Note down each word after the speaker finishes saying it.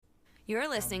You're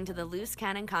listening to the Loose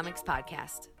Cannon Comics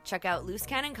podcast. Check out Loose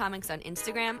Cannon Comics on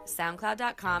Instagram,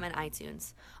 SoundCloud.com, and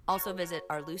iTunes. Also visit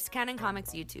our Loose Cannon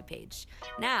Comics YouTube page.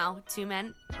 Now, two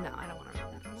men... No, I don't want to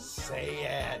read that. Say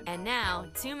it. And now,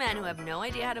 two men who have no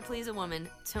idea how to please a woman,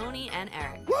 Tony and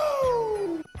Eric.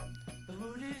 Woo!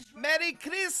 Merry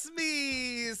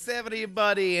Christmas,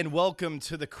 everybody, and welcome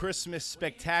to the Christmas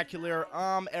Spectacular.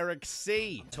 I'm Eric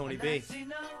C. Tony B.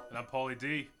 And I'm Paulie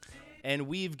D. And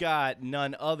we've got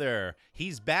none other.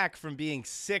 He's back from being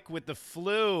sick with the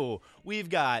flu. We've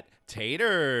got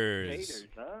Taters.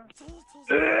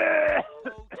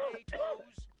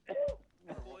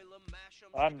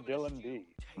 I'm Dylan D.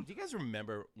 Do you guys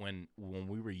remember when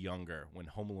we were younger, when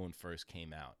Home Alone first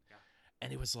came out? Yeah.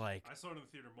 And it was like... I saw it in the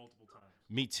theater multiple times.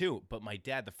 Me too, but my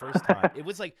dad, the first time, it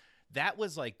was like... That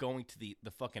was like going to the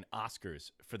fucking Oscars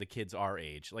for the kids our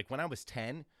age. Like when I was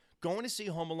 10... Going to see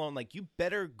Home Alone, like you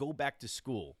better go back to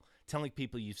school telling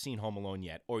people you've seen Home Alone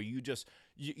yet, or you just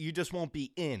won't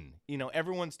be in. You know,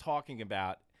 everyone's talking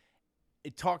about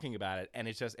it, and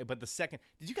it's just. But the second,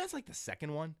 did you guys like the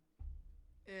second one?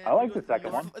 I like the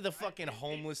second one. The fucking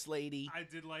homeless lady. I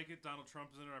did like it. Donald Trump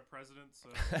is in our president, so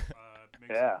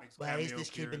makes Why has this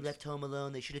kid been left home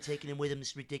alone? They should have taken him with them.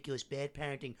 This ridiculous bad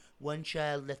parenting. One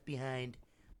child left behind.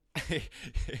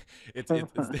 it's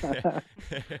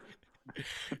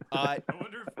I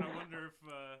wonder if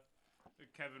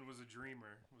Kevin was a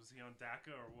dreamer. Was he on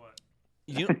DACA or what?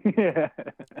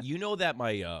 You know that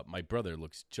my brother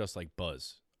looks just like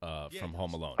Buzz from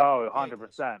Home Alone. Oh,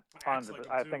 100%. 100%.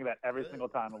 I think that every single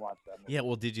time I watch that movie. Yeah,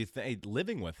 well, did you think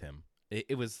living with him?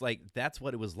 It was like that's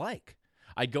what it was like.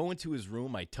 I go into his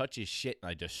room, I touch his shit, and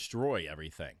I destroy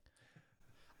everything.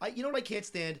 You know what I can't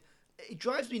stand? It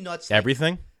drives me nuts.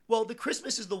 Everything? Well, the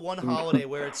Christmas is the one holiday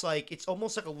where it's like it's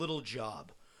almost like a little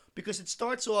job because it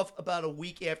starts off about a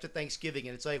week after Thanksgiving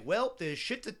and it's like, well, there's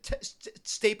shit to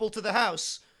staple to the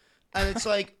house. And it's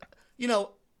like, you know,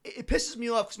 it pisses me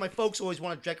off because my folks always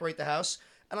want to decorate the house.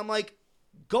 And I'm like,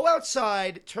 go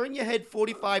outside, turn your head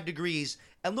 45 degrees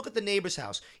and look at the neighbor's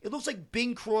house. It looks like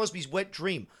Bing Crosby's wet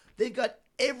dream. They've got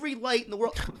every light in the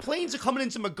world. Planes are coming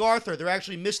into MacArthur. They're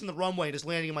actually missing the runway and just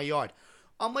landing in my yard.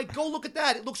 I'm like, go look at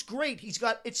that. It looks great.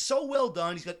 It's so well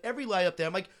done. He's got every light up there.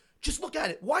 I'm like, just look at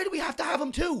it. Why do we have to have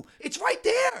him too? It's right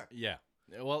there. Yeah.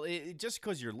 Well, just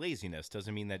because you're laziness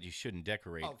doesn't mean that you shouldn't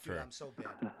decorate I'm so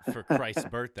bad. for Christ's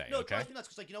birthday. No, it okay? drives me nuts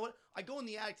because, like, you know what? I go in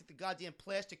the attic to get the goddamn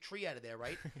plastic tree out of there,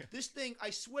 right? This thing, I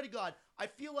swear to God, I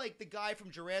feel like the guy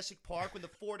from Jurassic Park when the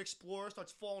Ford Explorer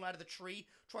starts falling out of the tree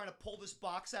trying to pull this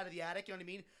box out of the attic. You know what I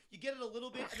mean? You get it a little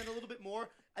bit and then a little bit more,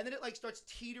 and then it like starts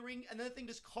teetering, and then the thing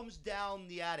just comes down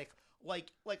the attic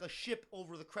like a ship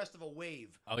over the crest of a wave.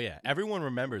 Oh yeah, everyone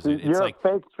remembers it. It's You're like a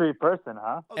fake tree person,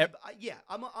 huh? Oh, yeah,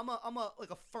 I'm a like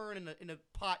a fern in a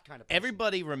pot kind of person.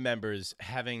 Everybody remembers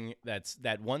having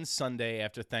that one Sunday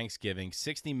after Thanksgiving.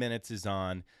 60 Minutes is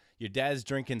on. Your dad's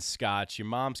drinking scotch. Your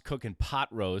mom's cooking pot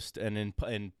roast, and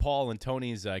in Paul and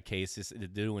Tony's case, is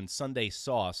doing Sunday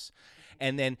sauce.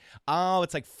 And then,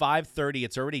 it's like 5:30.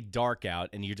 It's already dark out,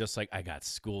 and you're just like, I got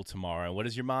school tomorrow. And what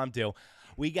does your mom do?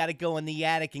 We got to go in the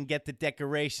attic and get the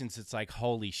decorations. It's like,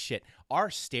 holy shit. Our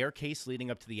staircase leading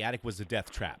up to the attic was a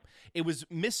death trap. It was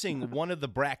missing one of the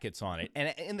brackets on it.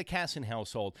 And in the Casson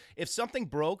household, if something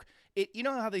broke, you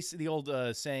know how the old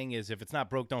saying is, if it's not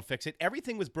broke, don't fix it.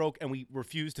 Everything was broke, and we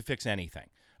refused to fix anything.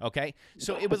 Okay?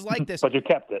 So it was like this. But you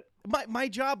kept it. My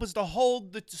job was to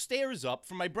hold the stairs up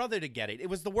for my brother to get it. It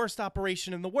was the worst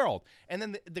operation in the world. And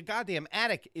then the goddamn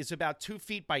attic is about 2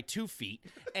 feet by 2 feet.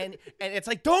 And it's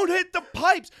like, don't hit the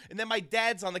pipes. And then my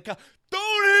dad's on the couch,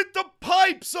 don't hit the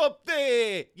pipes up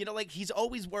there. You know, like he's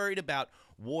always worried about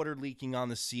water leaking on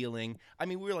the ceiling. I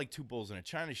mean, we were like two bulls in a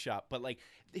china shop, but like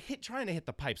trying to hit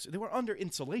the pipes, they were under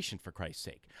insulation, for Christ's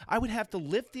sake. I would have to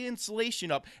lift the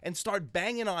insulation up and start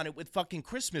banging on it with fucking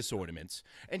Christmas ornaments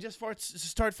and just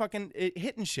start fucking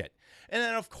hitting shit. And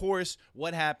then, of course,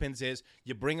 what happens is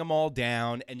you bring them all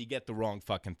down and you get the wrong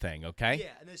fucking thing, okay?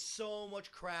 Yeah, and there's so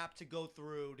much crap to go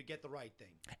through to get the right thing.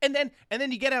 And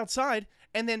then you get outside,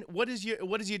 and then what does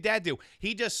your dad do?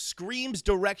 He just screams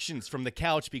directions from the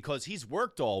couch because he's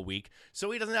worked all week,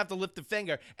 so he doesn't have to lift a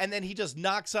finger. And then he just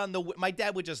knocks on my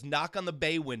dad would just knock on the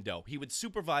bay window. He would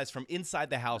supervise from inside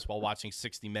the house while watching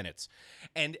 60 Minutes,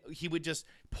 and he would just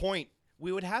point.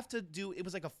 We would have to do. It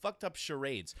was like a fucked up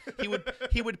charades. He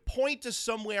would point to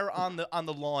somewhere on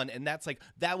the lawn, and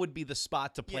that would be the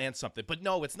spot to plant something. But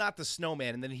no, it's not the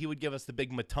snowman. And then he would give us the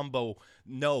big Matumbo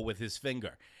no with his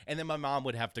finger. And then my mom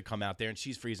would have to come out there, and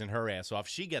she's freezing her ass off.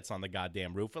 She gets on the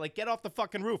goddamn roof. We're like, get off the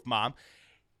fucking roof, Mom.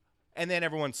 And then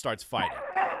everyone starts fighting.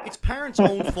 It's parents'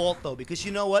 own fault, though, because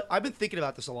you know what? I've been thinking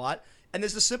about this a lot. And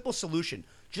there's a simple solution.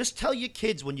 Just tell your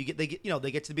kids when they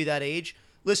get to be that age.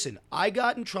 Listen, I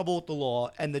got in trouble with the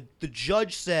law, and the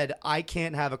judge said I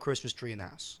can't have a Christmas tree in the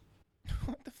house.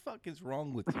 What the fuck is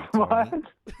wrong with you, Tony? What?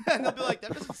 And they'll be like,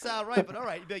 that doesn't sound right, but all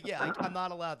right. You'll be like, yeah, I'm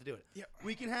not allowed to do it. Yeah.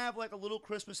 We can have like a little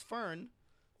Christmas fern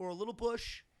or a little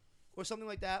bush or something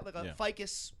like that, like a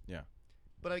ficus. Yeah.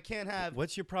 But I can't have.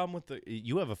 What's your problem with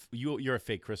you're a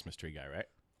fake Christmas tree guy, right?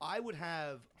 I would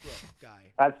have, look,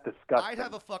 guy. That's disgusting. I'd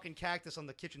have a fucking cactus on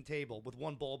the kitchen table with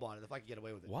one bulb on it if I could get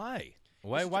away with it. Why?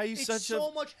 Why are you It's such so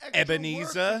a much extra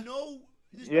Ebenezer? Work. There's no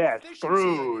Yeah, efficiency.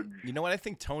 Scrooge. You know what? I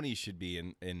think Tony should be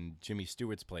in Jimmy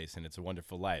Stewart's place, and It's a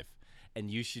Wonderful Life. And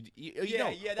you should,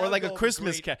 that or would like go a over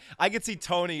Christmas great. cat. I could see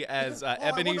Tony as Oh, I wonder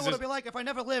what Ebenezer. it'd be like if I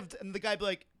never lived, and the guy'd be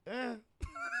like, I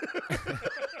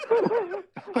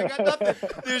got nothing.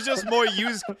 There's just more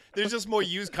used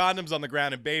condoms on the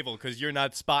ground in Bayville because you're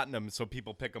not spotting them, so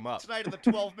people pick them up. Tonight in the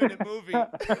 12-minute movie.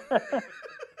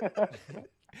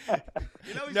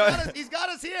 He's got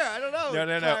us here. I don't know.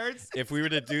 No. Clarence. If we were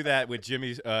to do that with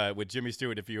Jimmy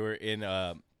Stewart, if you were in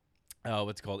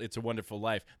what's it called? It's a Wonderful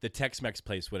Life, the Tex-Mex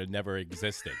place would have never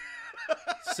existed.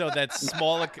 So that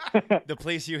small, the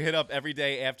place you hit up every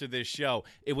day after this show,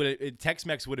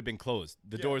 Tex-Mex would have been closed.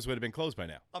 The doors would have been closed by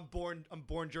now. I'm born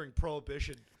during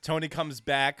Prohibition. Tony comes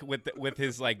back with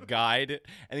his like guide,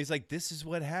 and he's like, "This is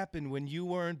what happened when you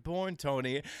weren't born,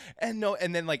 Tony." And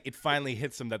then like it finally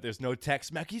hits him that there's no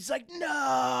Tex-Mex. He's like,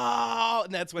 "No!"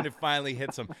 And that's when it finally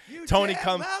hits him.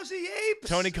 Lousy apes.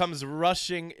 Tony comes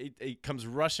rushing. He comes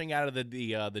rushing out of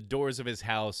the doors of his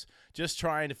house, just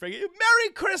trying to figure. Merry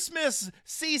Christmas,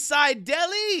 Seaside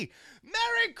Deli.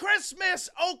 Merry Christmas,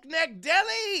 Oak Neck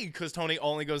Deli. Because Tony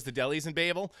only goes to delis in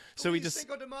Bayville, so he just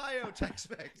Cinco de Mayo,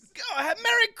 Tex-Mex. go ahead.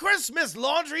 Merry Christmas,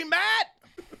 Laundry Mat.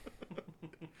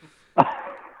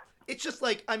 It's just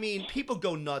like, I mean, people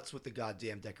go nuts with the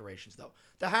goddamn decorations, though.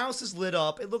 The house is lit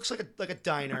up. It looks like a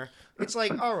diner. It's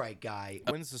like, all right, guy.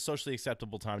 When's the socially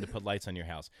acceptable time to put lights on your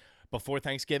house? Before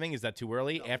Thanksgiving? Is that too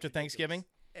early? No, After Thanksgiving?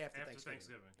 After After Thanksgiving.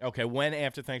 Thanksgiving. Okay, when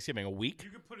after Thanksgiving? A week? You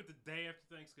can put it the day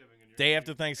after Thanksgiving. And Day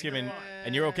after Thanksgiving,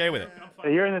 and you're okay with it? I'm So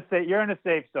fine. you're in the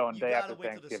safe zone You day gotta after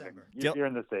wait till Thanksgiving. December. You're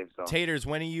in the safe zone. Taters,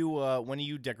 when are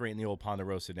you decorating the old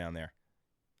Ponderosa down there?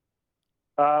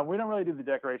 We don't really do the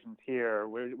decorations here.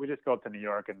 We just go up to New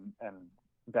York and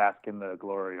bask in the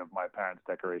glory of my parents'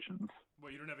 decorations. Well,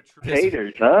 you don't have a tree.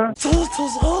 Taters,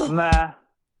 huh? Nah.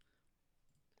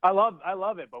 I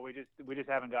love it, but we just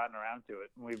haven't gotten around to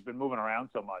it. We've been moving around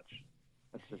so much.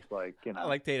 It's just like, you know. I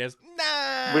like taters.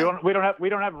 Nah. We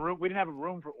don't have room. We didn't have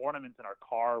room for ornaments in our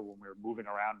car when we were moving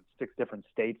around in 6 different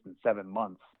states in 7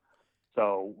 months.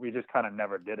 So we just kind of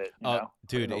never did it. You know?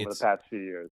 Dude, over it's the past few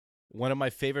years. one of my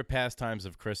favorite pastimes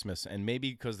of Christmas, and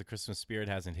maybe because the Christmas spirit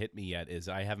hasn't hit me yet, is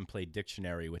I haven't played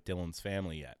Dictionary with Dylan's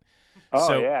family yet. Oh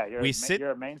So yeah, you're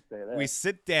a mainstay there. We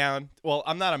sit down. Well,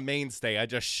 I'm not a mainstay. I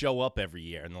just show up every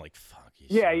year, and they're like, "Fuck you."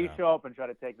 you show up and try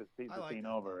to take the scene that.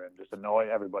 over and just annoy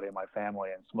everybody in my family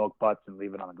and smoke butts and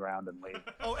leave it on the ground and leave.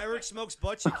 Oh, Eric smokes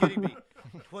butts? You kidding me?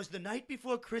 'Twas the night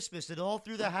before Christmas, and all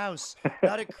through the house,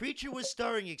 not a creature was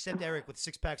stirring except Eric with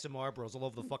 6 packs of Marlboros all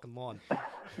over the fucking lawn.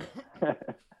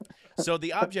 So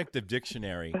the object of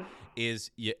Dictionary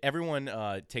is everyone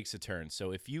takes a turn.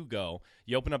 So if you go,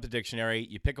 you open up the dictionary,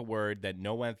 you pick a word that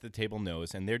no one at the table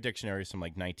knows, and their dictionary is from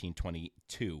like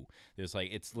 1922. There's like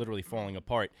it's literally falling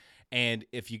apart. And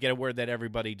if you get a word that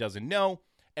everybody doesn't know,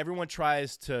 everyone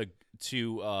tries to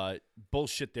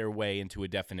bullshit their way into a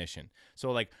definition.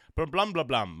 So like blum blum blum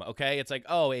blum. Okay, it's like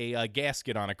a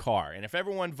gasket on a car, and if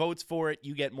everyone votes for it,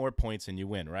 you get more points and you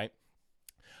win, right?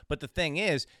 But the thing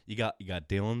is, you got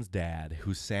Dylan's dad,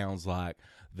 who sounds like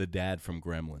the dad from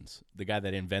Gremlins, the guy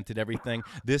that invented everything.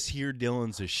 This here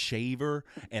Dylan's a shaver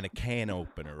and a can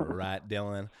opener, right,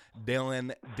 Dylan?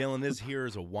 Dylan, this here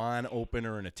is a wine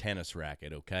opener and a tennis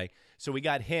racket, okay? So we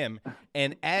got him,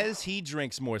 and as he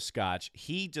drinks more scotch,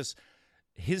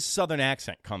 his southern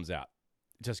accent comes out.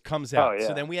 Just comes out. Oh, yeah.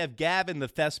 So then we have Gavin the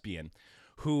thespian,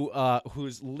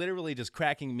 who's literally just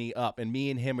cracking me up, and me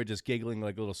and him are just giggling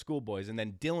like little schoolboys. And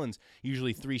then Dylan's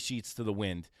usually 3 sheets to the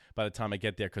wind by the time I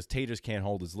get there because Taters can't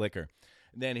hold his liquor.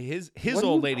 And then his What are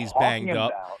old you lady's talking banged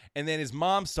up, about? and then his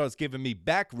mom starts giving me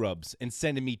back rubs and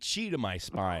sending me chi to my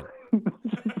spine.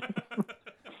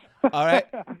 All right,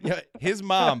 yeah, his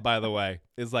mom, by the way,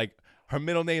 is like her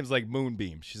middle name's like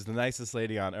Moonbeam. She's the nicest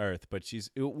lady on earth, but she's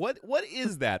what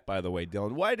is that, by the way,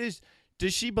 Dylan? Why does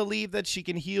she believe that she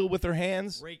can heal with her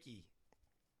hands? Reiki.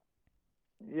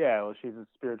 Yeah, well, she's a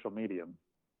spiritual medium.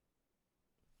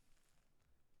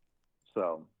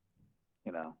 So,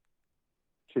 you know,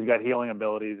 she's got healing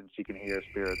abilities and she can hear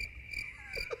spirits.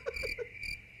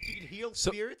 You can heal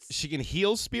So spirits. she can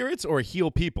heal spirits or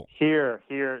heal people. She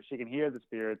can hear the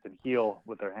spirits and heal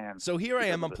with her hands. So here I am.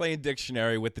 because I'm of it. playing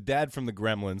Dictionary with the dad from the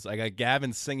Gremlins. I got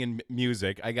Gavin singing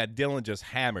music. I got Dylan just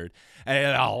hammered.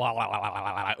 And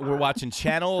we're watching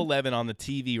Channel 11 on the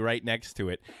TV right next to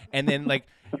it. And then like.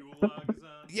 Yule log is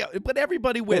on. Yeah, but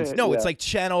everybody wins. No, it's Yeah. like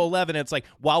Channel 11. It's like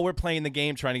while we're playing the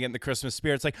game, trying to get in the Christmas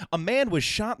spirit. It's like a man was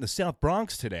shot in the South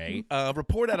Bronx today.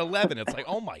 Report at 11. It's like,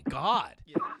 oh my God.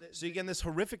 Yeah, So you're getting this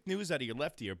horrific news out of your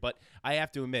left ear. But I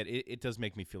have to admit, it does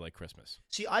make me feel like Christmas.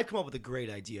 See, I've come up with a great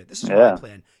idea. This is Yeah. my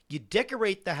plan. You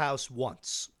decorate the house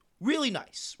once. Really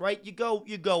nice, right? You go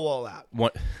all out.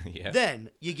 What? Yeah.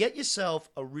 Then you get yourself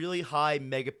a really high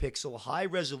megapixel, high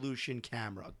resolution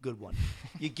camera, good one.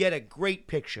 You get a great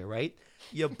picture, right?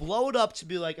 You blow it up to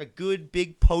be like a good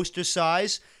big poster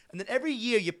size, and then every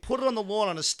year you put it on the lawn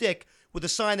on a stick with a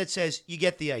sign that says, "You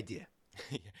get the idea."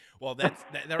 Well, that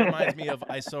reminds me of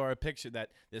I saw a picture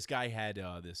that this guy had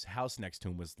this house next to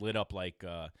him was lit up like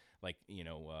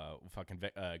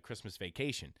Christmas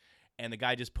Vacation, and the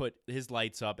guy just put his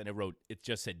lights up and it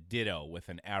just said ditto with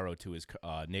an arrow to his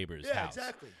neighbor's Yeah, house.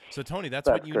 exactly. So Tony, that's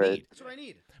That's what you great. need. That's what I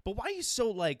need. But why are you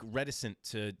so like reticent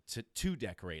to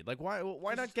decorate? Like why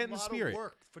not It's get in the a lot spirit? of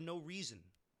work for no reason.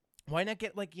 Why not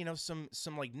get like some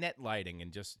like net lighting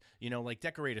and just like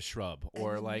decorate a shrub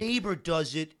or And the like neighbor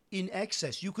does it in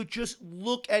excess. You could just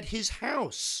look at his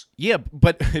house. yeah,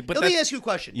 but Now, let me that's- ask you a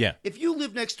question. Yeah. If you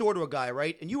live next door to a guy,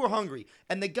 right, and you were hungry,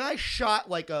 and the guy shot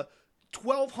like a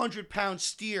 1,200-pound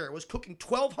steer, was cooking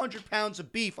 1,200 pounds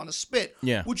of beef on a spit,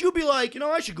 Yeah. would you be like,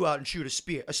 I should go out and shoot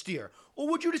a steer? Or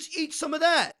would you just eat some of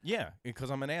that? yeah, because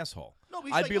I'm an asshole. No, but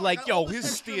he's I'd like, be "Yo, I like, got yo, all this his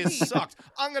extra steer meat." sucked.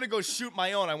 I'm gonna go shoot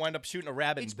my own. I wind up shooting a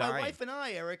rabbit It's and my dying. wife and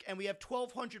I, Eric, and we have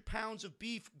 1,200 pounds of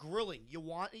beef grilling. You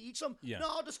want to eat some? Yeah. No,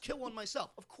 I'll just kill one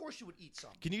myself. Of course you would eat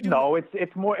some. Can you do No,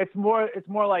 it's more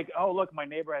like, oh look, my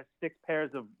neighbor has 6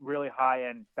 pairs of really high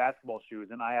end basketball shoes,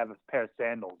 and I have a pair of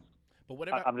sandals. But what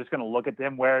about I'm just gonna look at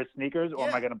him wear his sneakers, or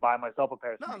am Yeah. I gonna buy myself a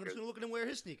pair of No, I'm sneakers? just going to look at him wear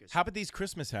his sneakers. how about these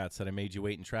Christmas hats that I made you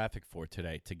wait in traffic for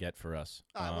today to get for us?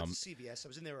 I went to CVS. I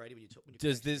was in there already when you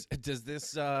Does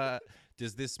texted me.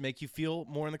 does this make you feel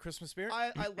more in the Christmas spirit?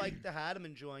 I like the hat. I'm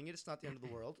enjoying it. It's not the end of the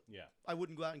world. Yeah. I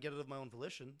wouldn't go out and get it of my own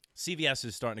volition. CVS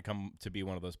is starting to come to be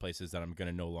one of those places that I'm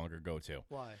going to no longer go to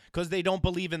Why? because they don't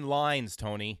believe in lines,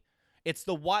 Tony. It's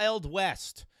the Wild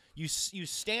West. You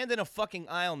stand in a fucking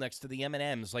aisle next to the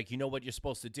M&Ms like you know what you're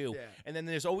supposed to do. Yeah. And then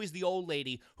there's always the old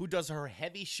lady who does her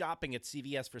heavy shopping at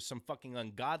CVS for some fucking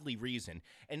ungodly reason.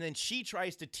 And then she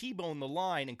tries to T-bone the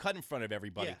line and cut in front of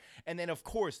everybody. Yeah. And then, of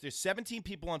course, there's 17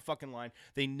 people on fucking line.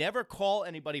 They never call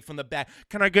anybody from the back.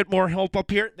 Can I get more help up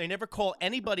here? They never call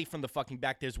anybody from the fucking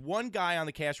back. There's one guy on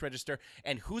the cash register.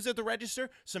 And who's at the register?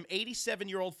 Some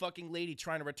 87-year-old fucking lady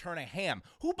trying to return a ham.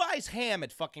 Who buys ham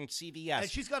at fucking CVS? And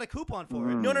she's got a coupon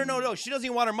for it. No. She doesn't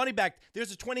even want her money back.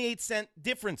 There's a 28-cent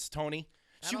difference, Tony.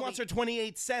 She don't wants her think-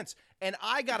 28 cents. And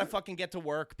I got to fucking get to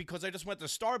work because I just went to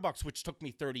Starbucks, which took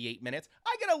me 38 minutes.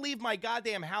 I got to leave my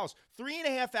goddamn house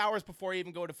 3.5 hours before I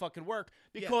even go to fucking work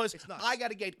because it's nuts. I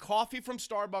got to get coffee from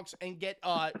Starbucks and get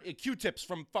Q-tips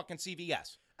from fucking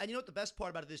CVS. And you know what the best part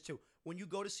about it is, too? When you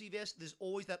go to CVS, there's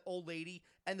always that old lady,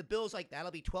 and the bill's like, that'll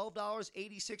be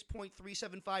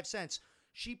 $12.86.375.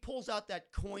 She pulls out that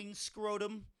coin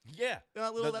scrotum. Yeah.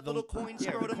 That little coin yeah,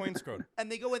 scrotum. the coin scrotum. And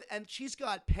they go in, and she's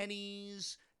got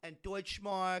pennies and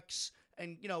Deutschmarks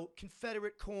and,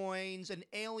 Confederate coins and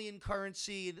alien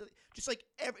currency. Just like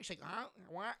she's like,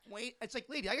 what? Wait. It's like,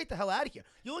 lady, I get the hell out of here.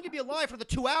 You're only going to be alive for the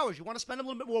 2 hours. You want to spend a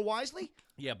little bit more wisely?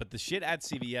 Yeah, but the shit at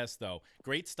CVS, though,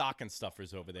 great stocking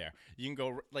stuffers over there. You can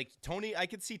go, like, Tony, I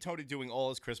could see Tony doing all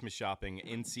his Christmas shopping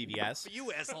in CVS.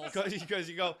 You assholes. Because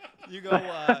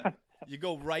you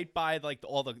go right by like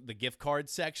all the gift card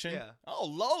section. Yeah. Oh,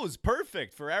 Lowe's,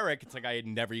 perfect for Eric. It's like I had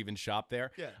never even shopped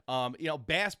there. Yeah.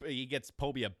 Bass. He gets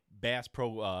Pobia Bass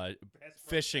Pro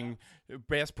fishing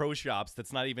Bass Pro Shops.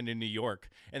 That's not even in New York.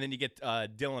 And then you get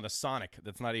Dylan a Sonic.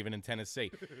 That's not even in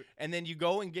Tennessee. And then you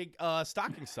go and get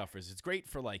stocking stuffers. It's great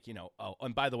for like Oh,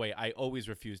 and by the way, I always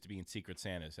refuse to be in Secret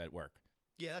Santas at work.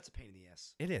 Yeah, that's a pain in the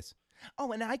ass. It is.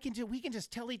 Oh, and we can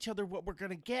just tell each other what we're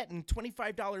gonna get and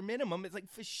 $25 minimum. It's like,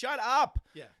 shut up.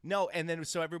 Yeah. No, and then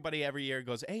so everybody every year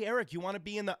goes, hey Eric, you want to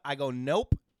be in the? I go,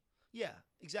 nope. Yeah,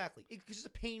 exactly. Because it's a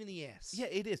pain in the ass. Yeah,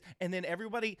 it is. And then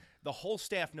everybody, the whole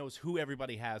staff knows who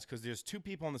everybody has because there's 2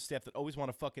 people on the staff that always want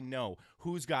to fucking know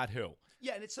who's got who.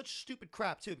 Yeah, and it's such stupid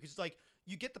crap too, because it's like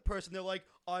you get the person, they're like,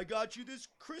 I got you this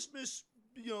Christmas,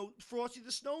 Frosty the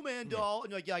Snowman doll,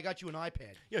 and you're like, yeah, I got you an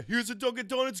iPad. Yeah, here's a Dunkin'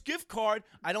 Donuts gift card.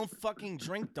 I don't fucking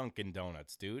drink Dunkin'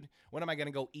 Donuts, dude. When am I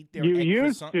gonna go eat their You egg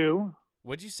used croissant? to.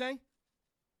 What'd you say?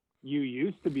 You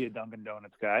used to be a Dunkin'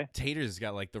 Donuts guy. Tater's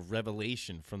got like the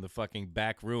revelation from the fucking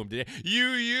back room. You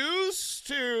used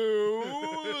to.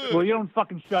 Well, you don't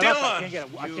fucking shut up. I Dylan, can't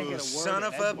get a word son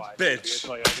of in a edgewise. bitch.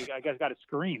 So I guess got to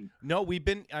scream. No,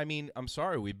 I'm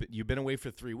sorry. You've been away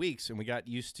for 3 weeks, and we got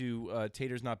used to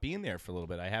Tater's not being there for a little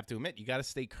bit. I have to admit, you got to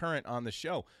stay current on the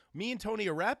show. Me and Tony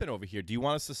are rapping over here. Do you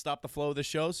want us to stop the flow of the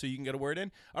show so you can get a word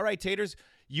in? All right, Taters,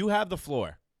 you have the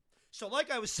floor. So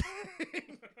like I was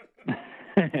saying,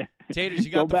 Taters,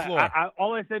 you got the floor.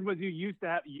 All I said was you used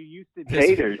to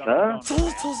Taters, huh?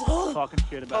 talking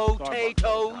shit about Potatoes. Starbucks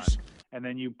all the time. And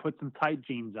then you put some tight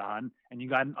jeans on, and you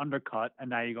got an undercut, and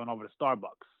now you're going over to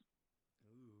Starbucks.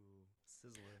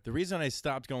 The reason I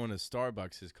stopped going to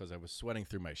Starbucks is because I was sweating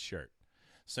through my shirt.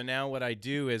 So now what I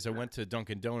do is I went to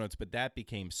Dunkin' Donuts, but that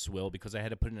became swill because I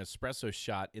had to put an espresso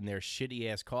shot in their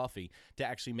shitty-ass coffee to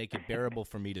actually make it bearable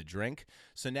for me to drink.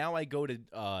 So now I go to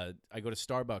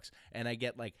Starbucks, and I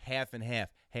get like half and half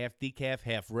decaf,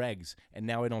 half regs, and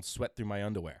now I don't sweat through my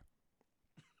underwear.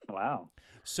 Wow.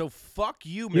 So fuck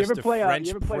you, You ever Mr. play, French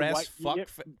you ever play press. white-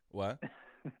 What?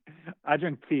 I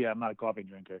drink tea. I'm not a coffee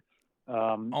drinker.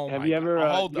 Oh have my you ever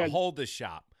God. you guys- Hold the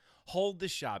shop. Hold the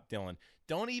shop, Dylan.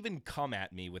 Don't even come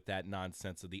at me with that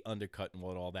nonsense of the undercut and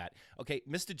all that. Okay,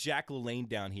 Mr. Jack LaLanne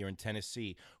down here in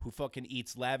Tennessee, who fucking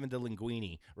eats lavender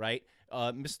linguine, right?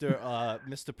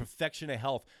 Mr. Perfection of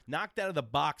Health, knocked out of the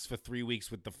box for 3 weeks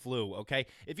with the flu. Okay,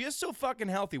 if you're so fucking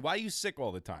healthy, why are you sick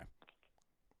all the time?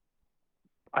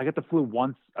 I get the flu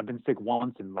once. I've been sick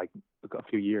once in like a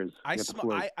few years. I get the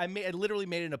flu. literally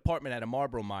made an apartment at a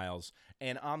Marlboro Miles,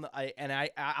 and I'm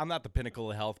not the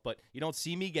pinnacle of health, but you don't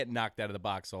see me get knocked out of the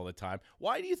box all the time.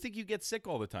 Why do you think you get sick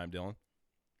all the time, Dylan?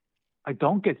 I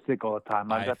don't get sick all the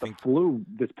time. I got the flu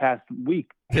this past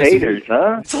week. Taters,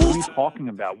 huh? What are you talking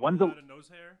about? When's the? Out of nose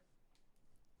hair?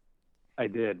 I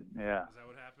did. Yeah. Is that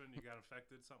what happened? You got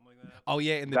infected, something like that? Oh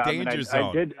yeah, in the I mean, danger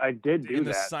zone. I did do In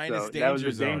the that. sinus so that was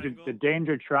danger zone. the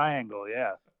danger triangle.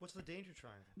 Yeah. what's the danger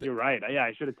triangle? You're right. Yeah,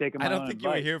 I should have taken my I don't own think you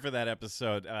advice. were here for that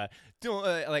episode. We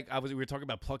were talking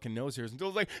about plucking nose hairs, and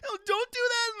Dylan's like, "Oh, don't do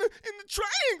that in the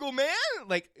triangle,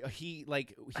 man!"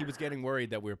 He was getting worried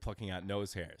that we were plucking out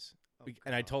nose hairs,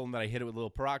 and I told him that I hit it with a little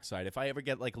peroxide. If I ever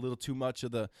get like a little too much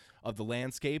of the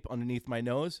landscape underneath my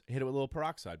nose, hit it with a little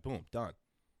peroxide. Boom, done.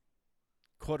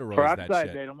 Corduroys that Peroxide,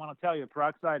 shit. they don't want to tell you.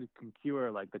 Peroxide can cure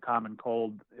like the common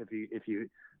cold if you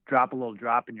drop a little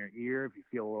drop in your ear, if you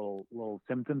feel little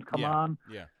symptoms come on.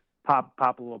 Yeah. Pop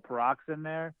a little perox in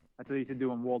there. That's what they used to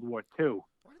do in World War II.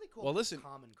 Why do they call Well, it listen,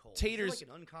 common cold? Taters- Is there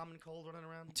like an uncommon cold running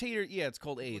around? Tater, yeah, it's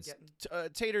called People AIDS.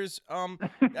 getting- Taters,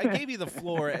 I gave you the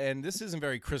floor, and this isn't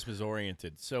very Christmas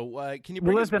oriented. So can you Well,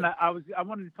 bring listen, us? I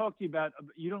wanted to talk to you about.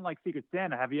 You don't like Secret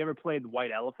Santa. Have you ever played White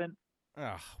Elephant?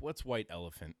 What's White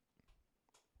Elephant?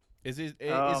 Is it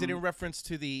in reference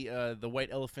to the White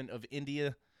Elephant of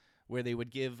India, where they would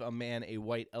give a man a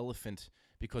white elephant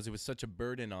because it was such a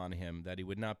burden on him that he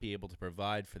would not be able to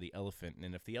provide for the elephant,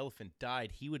 and if the elephant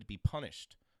died, he would be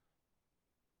punished.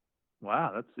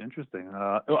 Wow, that's interesting.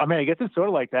 I mean, I guess it's sort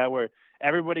of like that, where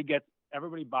everybody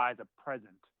buys a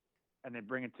present, and they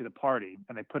bring it to the party,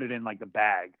 and they put it in like the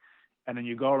bag, and then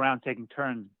you go around taking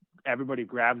turns. Everybody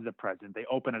grabs the present, they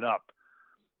open it up.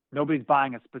 Nobody's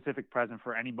buying a specific present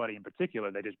for anybody in particular.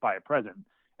 They just buy a present.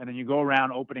 And then you go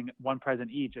around opening one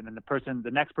present each, and then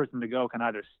the next person to go can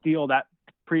either steal that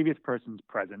previous person's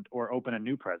present or open a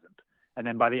new present. And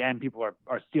then by the end, people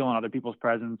are stealing other people's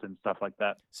presents and stuff like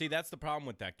that. See, that's the problem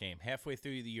with that game. Halfway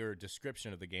through your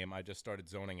description of the game, I just started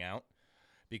zoning out.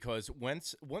 Because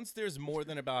once there's more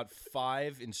than about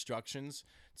 5 instructions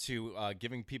to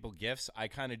giving people gifts, I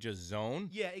kind of just zone.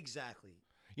 Yeah, exactly.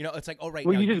 You know, it's like, all right,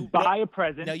 Well, now you just buy a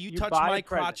present. Now you touch buy my a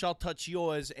present. crotch, I'll touch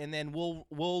yours, and then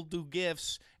we'll do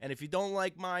gifts. And if you don't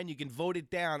like mine, you can vote it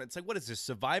down. It's like, what is this,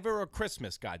 Survivor or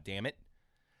Christmas? God damn it!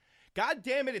 God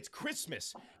damn it! It's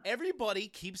Christmas. Everybody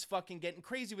keeps fucking getting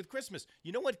crazy with Christmas.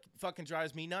 You know what fucking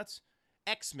drives me nuts?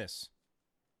 Xmas.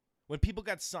 When people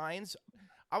got signs,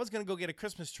 I was gonna go get a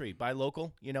Christmas tree, buy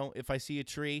local. You know, if I see a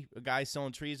tree, a guy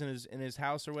selling trees in his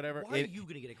house or whatever. Why are you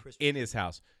gonna get a Christmas in tree? his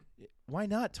house? Why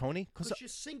not, Tony? Because you're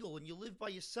single and you live by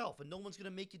yourself, and no one's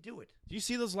gonna make you do it. Do you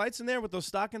see those lights in there with those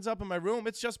stockings up in my room?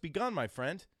 It's just begun, my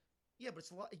friend. Yeah, but it's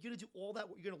a lot. You're gonna do all that.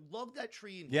 You're gonna lug that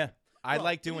tree in. Yeah, I Bro,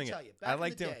 like let me doing it. tell you, back I in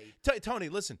like the doing. day- Tony,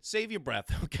 listen, save your breath,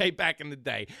 okay? Back in the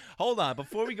day. Hold on,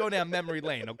 before we go down memory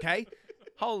lane, okay?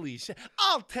 Holy shit!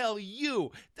 I'll tell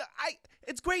you.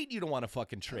 It's great you don't want a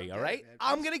fucking tree. All right, Man.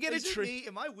 I'm gonna get a Is it tree. me?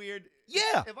 Am I weird? Yeah,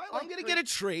 If I like I'm gonna tree- get a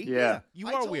tree. Yeah. you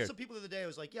I are told weird. some people the other day, I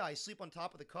was like, yeah, I sleep on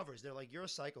top of the covers. They're like, you're a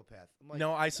psychopath. I'm like,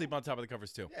 No, I sleep on top of the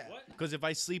covers too. Yeah. What? Because if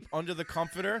I sleep under the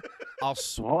comforter, I'll.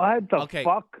 What the Okay.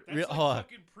 fuck? That's Real- like hold on.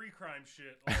 fucking pre-crime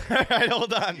shit. Like, All right,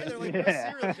 hold on. Yeah, they're like,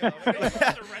 Yeah. you're a serial killer. they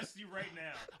want to arrest you right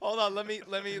now. Hold on. Let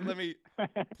me.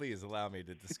 Please allow me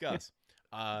to discuss.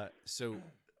 So,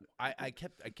 I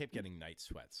kept getting night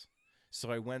sweats. So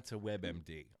I went to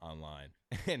WebMD online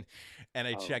and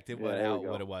I checked it yeah, there we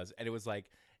what go. it was, and it was like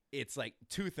it's like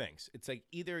two things. It's like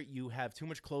either you have too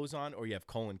much clothes on or you have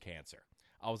colon cancer.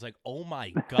 I was like, oh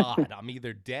my God, I'm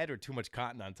either dead or too much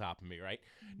cotton on top of me, right?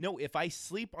 No, if I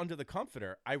sleep under the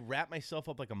comforter, I wrap myself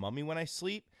up like a mummy when I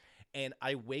sleep, and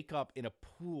I wake up in a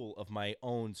pool of my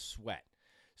own sweat.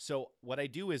 So what I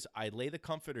do is I lay the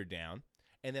comforter down,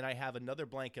 and then I have another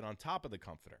blanket on top of the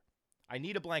comforter. I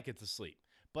need a blanket to sleep,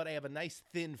 but I have a nice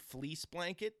thin fleece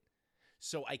blanket,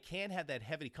 so I can't have that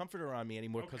heavy comforter on me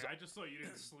anymore. Okay, I just thought you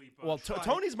didn't sleep. Well, Try-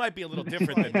 Tony's might be a little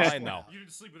different than mine, though. you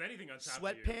didn't sleep with anything on top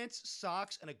of you. Sweatpants,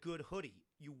 socks, and a good hoodie.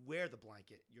 You wear the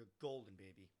blanket. You're golden,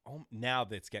 baby. Oh, now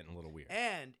that's getting a little weird.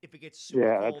 And if it gets super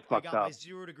Yeah, that's cold, I fucked got my up.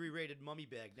 0-degree rated mummy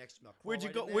bag next to me. I'll crawl Where'd you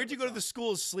right go? in there. Where'd you go to the What's up?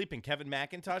 schools sleeping? Kevin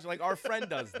McIntosh? Like our friend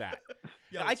does that.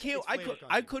 Yeah, I it's- can't. it's I flavor could.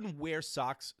 I country. couldn't wear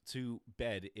socks to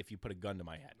bed if you put a gun to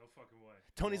my head. No fucking way.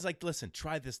 Tony's like, listen,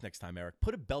 try this next time, Eric.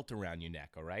 Put a belt around your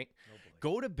neck, all right? Oh,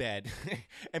 Go to bed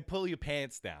and pull your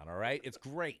pants down, all right? It's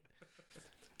great.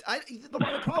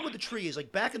 The problem with the tree is,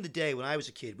 like, back in the day when I was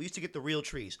a kid, we used to get the real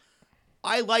trees.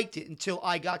 I liked it until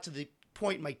I got to the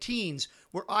point in my teens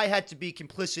where I had to be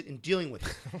complicit in dealing with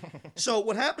it. So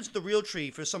what happens with the real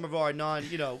tree for some of our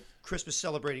Christmas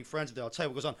celebrating friends there, I'll tell you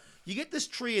what goes on. You get this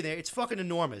tree in there, it's fucking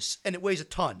enormous, and it weighs a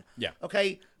ton. Yeah.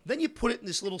 Okay? Then you put it in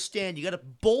this little stand. You got to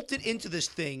bolt it into this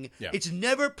thing. Yeah. It's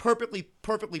never perfectly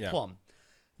Yeah. plumb.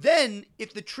 Then,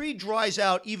 if the tree dries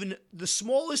out, even the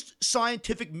smallest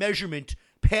scientific measurement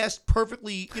past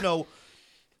perfectly,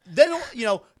 then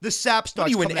the sap What starts. are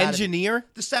you, an coming out of it. engineer?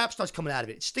 The sap starts coming out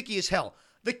of it. It's sticky as hell.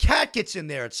 The cat gets in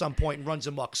there at some point and runs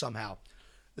amok somehow.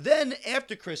 Then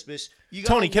after Christmas, you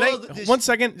got Tony, can I- this 1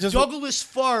 second, just- Douglas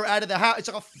fir out of the house. It's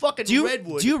like a fucking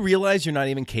redwood. Do you realize you're not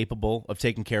even capable of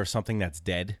taking care of something that's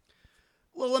dead?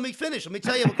 Well, let me finish. Let me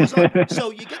tell you what goes on.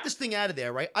 So you get this thing out of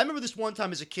there, right? I remember this one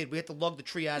time as a kid. We had to lug the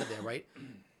tree out of there, right?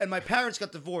 And my parents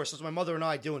got divorced. So it was my mother and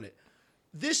I doing it.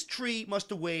 This tree must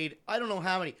have weighed, I don't know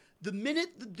how many. The minute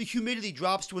the humidity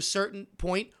drops to a certain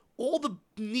point, all the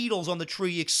needles on the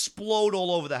tree explode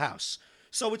all over the house.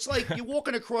 So it's like you're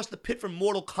walking across the pit from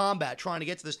Mortal Kombat trying to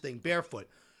get to this thing barefoot.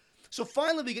 So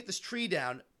finally we get this tree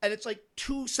down, and it's like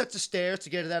 2 sets of stairs to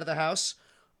get it out of the house.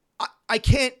 I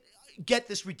can't get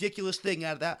this ridiculous thing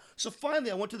out of that. So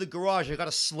finally I went to the garage. I got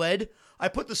a sled. I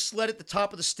put the sled at the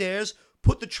top of the stairs,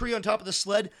 put the tree on top of the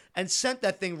sled, and sent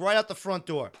that thing right out the front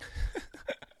door.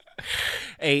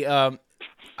 Hey,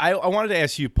 I wanted to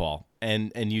ask you, Paul,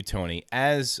 and you, Tony,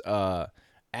 as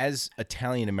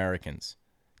Italian Americans,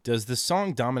 does the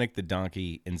song "Dominic the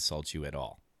Donkey" insult you at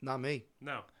all? Not me.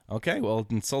 No. Okay, well,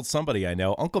 insult somebody I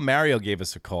know. Uncle Mario gave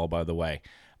us a call, by the way.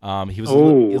 He was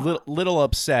a little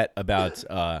upset about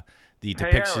the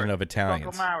depiction Eric, of Italians.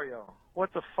 Uncle Mario,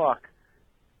 what the fuck?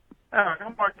 Eric,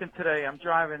 I'm working today. I'm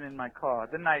driving in my car.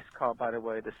 The nice car, by the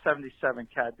way, the 77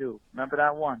 Caddo. Remember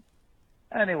that one?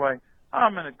 Anyway,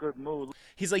 I'm in a good mood.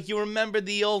 He's like, you remember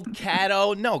the old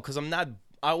Caddo? No, because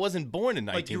I wasn't born in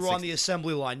 1960. Like you were on the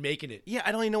assembly line making it. Yeah,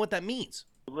 I don't even know what that means.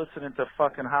 Listening to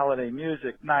fucking holiday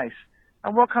music. Nice.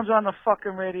 And what comes on the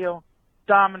fucking radio?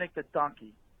 Dominic the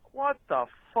Donkey. What the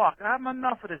fuck? I have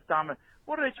enough of this Dominic.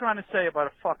 What are they trying to say about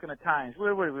the fucking Italians? What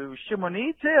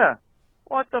Shimonese here?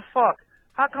 What the fuck?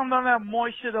 How come they don't have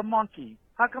Moishe the Monkey?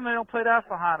 How come they don't play that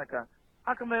for Hanukkah?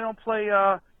 How come they don't play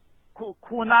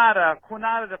Kunada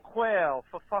the Quail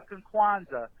for fucking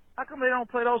Kwanzaa? How come they don't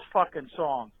play those fucking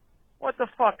songs? What the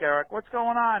fuck, Eric? What's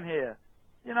going on here?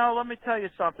 Let me tell you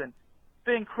something.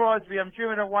 Bing Crosby, I'm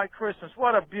Dreaming of White Christmas.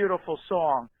 What a beautiful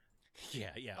song. Yeah.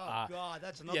 Oh, God,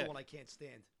 that's another yeah. one I can't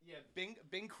stand. Yeah,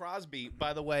 Bing Crosby,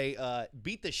 by the way,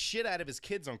 beat the shit out of his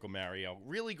kids, Uncle Mario.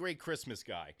 Really great Christmas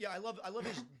guy. Yeah, I love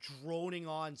his droning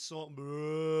on song.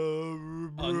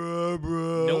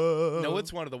 No,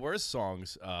 it's one of the worst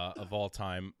songs of all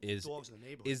time. Is Dogs in the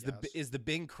neighborhood. is the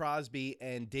Bing Crosby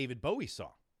and David Bowie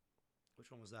song?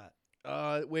 Which one was that?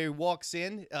 Where he walks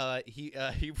in,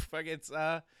 he forgets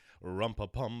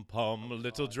rumpa pum pum,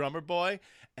 little drummer boy,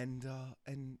 and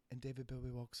David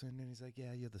Bowie walks in and he's like,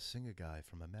 yeah, you're the singer guy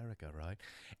from America, right?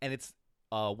 And it's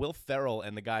Will Ferrell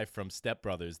and the guy from Step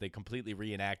Brothers, they completely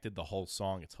reenacted the whole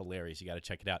song. It's hilarious. You got to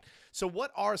check it out. So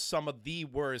what are some of the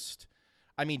worst?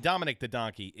 I mean, Dominic the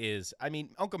Donkey is, I mean,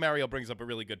 Uncle Mario brings up a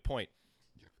really good point.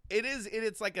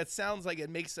 It's like, it sounds like it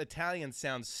makes Italian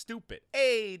sound stupid.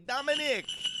 Hey, Dominic!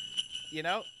 You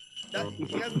know?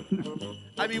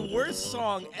 I mean, worst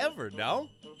song ever, no?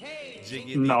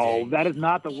 Jiggity No, ding. that is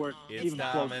not the worst. It's even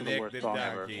close to the Dominic worst the song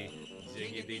ever. Donkey.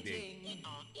 Jiggity ding.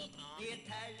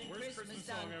 Worst Christmas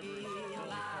song ever is Paul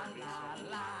McCartney's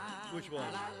song. Which one?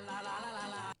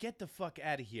 Get the fuck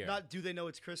out of here. Not Do They Know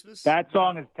It's Christmas? That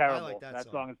song is terrible. like that that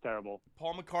song. song is terrible.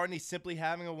 Paul McCartney simply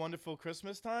having a wonderful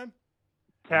Christmas time?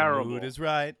 Terrible. The mood is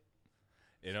right.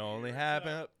 It only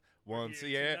happens once a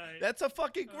year. tonight. That's a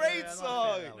fucking yeah, great I'm not a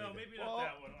song. fan of that No, one. maybe Well- not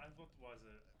that one. What was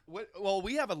it? Well,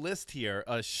 we have a list here,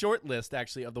 a short list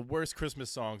actually of the worst Christmas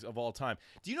songs of all time.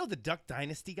 Do you know the Duck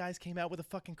Dynasty guys came out with a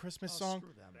fucking Christmas Oh, song?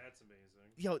 screw them. That's amazing.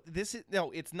 Yo,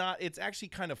 it's not. It's actually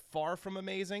kind of far from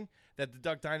amazing that the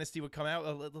Duck Dynasty would come out.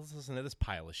 Let's listen to this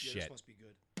pile of Yeah, shit. this must be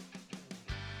good.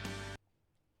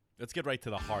 Let's get right to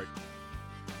the heart.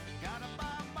 Gotta buy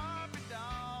a Barbie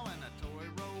doll and a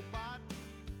toy robot.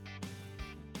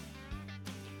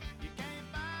 You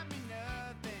can't buy me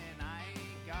nothing I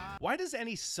ain't got. Why does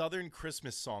any Southern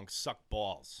Christmas song suck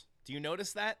balls? Do you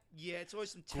notice that? Yeah, it's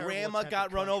always some terrible Grandma attempt got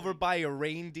at run over country. by a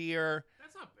reindeer.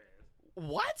 That's not bad.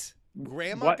 What?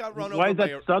 Grandma What? got run Why over is by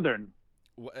that a... Southern?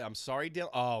 I'm sorry, Dylan.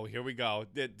 Oh, here we go.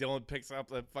 Dylan picks up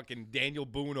the fucking Daniel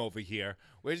Boone over here.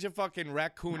 Where's your fucking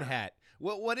raccoon hat?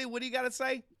 What do you got to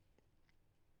say?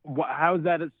 How is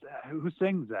that? Who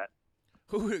sings that?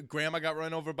 Who? Grandma got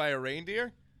run over by a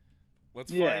reindeer?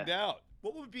 Let's Yeah. find out.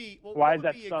 What would be Why what is would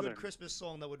that be a Southern? good Christmas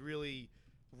song that would really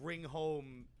ring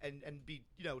home and be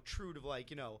true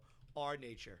to our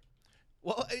nature?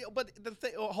 Well, but the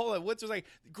thing. Oh, hold on. What's like?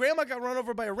 Grandma got run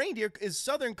over by a reindeer is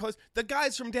Southern because the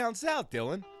guy's from down south,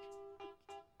 Dylan.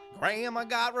 Grandma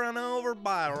got run over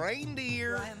by a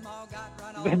reindeer.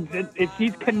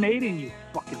 He's Canadian, you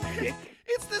fucking dick.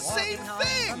 It's the same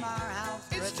thing.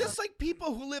 It's just like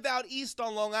people who live out east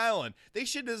on Long Island. They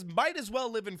might as well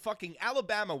live in fucking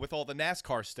Alabama with all the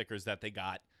NASCAR stickers that they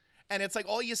got. And it's like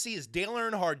all you see is Dale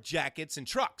Earnhardt jackets and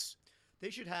trucks. They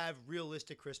should have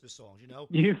realistic Christmas songs.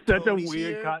 You're such a Tony's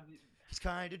weird. here. He's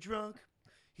kind of drunk.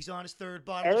 He's on his third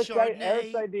bottle of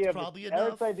Chardonnay. Probably enough.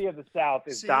 Eric's idea of the South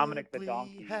is Dominic the Simply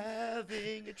Donkey.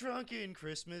 having a drunken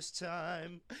Christmas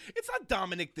time. It's not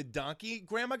Dominic the Donkey.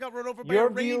 Grandma got run over by a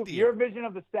reindeer. Your vision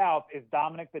of the South is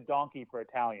Dominic the Donkey for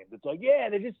Italians. It's like, yeah,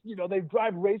 they just, they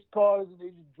drive race cars and they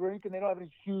just drink and they don't have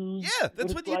any shoes. Yeah,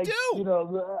 that's But what it's you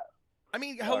like, do. I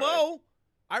mean, hello?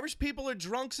 Irish people are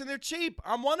drunks and they're cheap.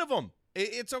 I'm one of them.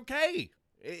 It's okay.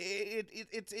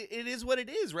 It is what it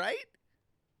is, right?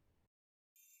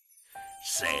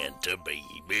 Santa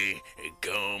baby,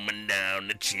 coming down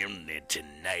the chimney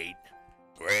tonight.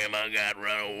 Grandma got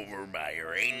run over by a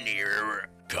reindeer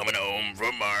coming home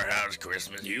from our house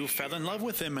Christmas. You fell in love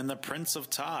with him in The Prince of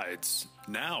Tides.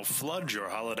 Now flood your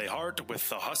holiday heart with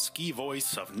the husky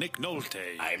voice of Nick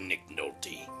Nolte. I'm Nick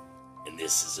Nolte, and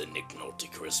this is a Nick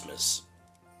Nolte Christmas.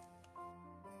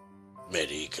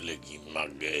 Merry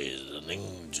Caligimanga is the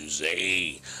thing to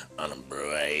say on a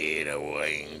bright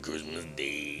Hawaiian Christmas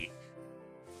day.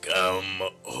 Come,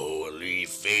 holy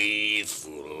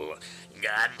faithful,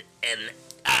 God and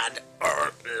God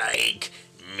are like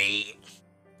me.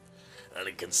 On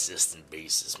a consistent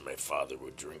basis, my father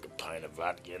would drink a pint of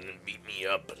vodka and then beat me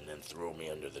up and then throw me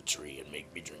under the tree and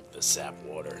make me drink the sap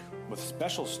water. With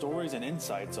special stories and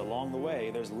insights along the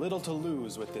way, there's little to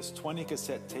lose with this 20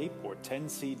 cassette tape or 10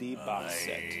 CD box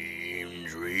set. I'm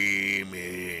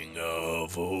dreaming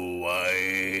of a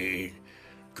white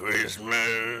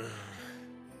Christmas.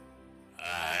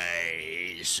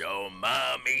 I saw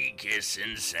Mommy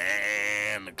kissing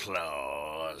Santa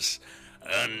Claus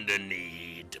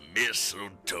underneath the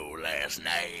mistletoe last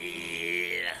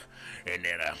night. And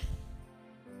then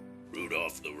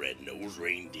Rudolph the Red-Nosed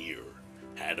Reindeer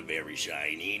had a very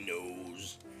shiny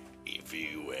nose. If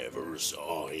you ever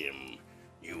saw him,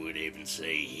 you would even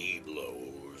say he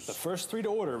blows. The first three to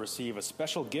order receive a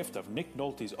special gift of Nick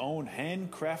Nolte's own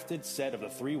handcrafted set of the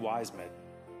Three Wise Men.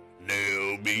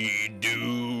 There'll be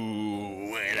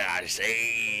dew when I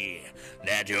say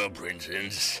that your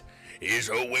princess is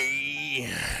away,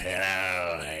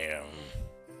 and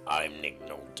I'm Nick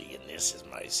Nolte, and this is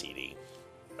my CD.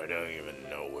 I don't even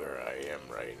know where I am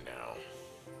right now.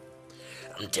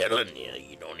 I'm telling you,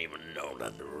 you don't even know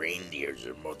that the reindeers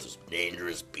are the most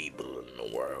dangerous people in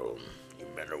the world. You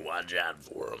better watch out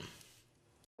for them.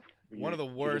 One of the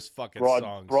worst fucking broad,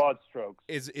 songs. Broad strokes.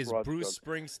 Is Broad Bruce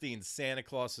strokes. Springsteen's "Santa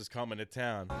Claus is Coming to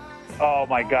Town"? Oh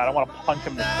my God! I want to punch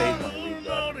him in the face when he reads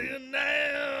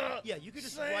that. Yeah, you could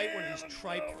just write one of these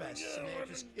tripe fests and it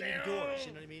just it endures.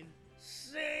 You know what I mean?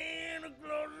 Santa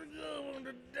Claus is coming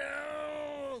to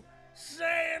town.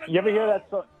 Santa You ever hear that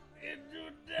song? Did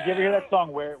you ever hear that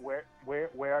song? Where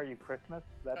are you, Christmas?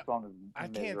 That song is I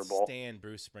can't miserable. stand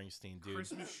Bruce Springsteen, dude.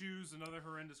 Christmas Shoes, another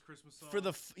horrendous Christmas song. For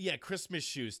the Christmas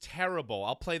Shoes, terrible.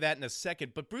 I'll play that in a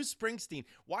second. But Bruce Springsteen,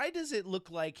 why does it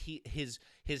look like his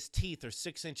teeth are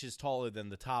 6 inches taller than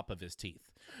the top of his teeth?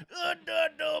 Around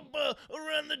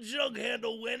the jug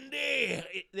handle, Wendy.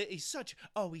 He's such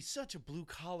a blue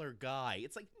collar guy.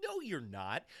 It's like, no, you're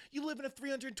not. You live in a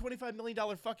 $325 million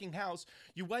fucking house.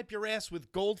 You wipe your ass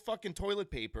with gold fucking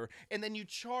toilet paper, and then you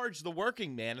charge the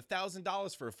working man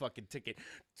 $1,000 for a fucking ticket.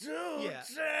 Yeah.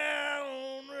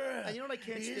 Down. And you know what I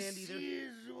can't stand either?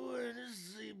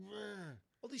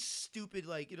 All these stupid,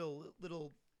 like,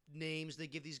 little names they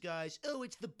give these guys. Oh,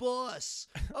 it's the boss.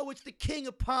 Oh, it's the king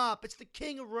of pop. It's the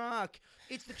king of rock.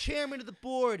 It's the chairman of the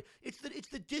board. It's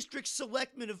the district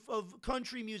selectman of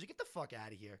country music. Get the fuck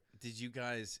out of here. Did you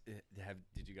guys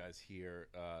hear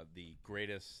the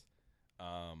greatest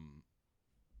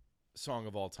song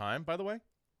of all time, by the way?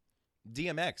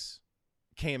 DMX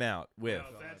came out with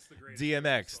that's the greatest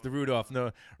DMX, song. the Rudolph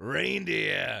No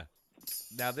Reindeer.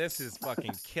 Now this is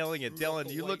fucking killing it.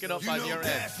 Dylan, you look it up on your end.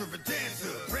 Dasher and Dancer,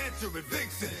 Prancer and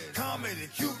Vixen, Comet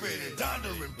and Cupid and Donder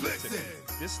and Blitzen.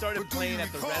 This started playing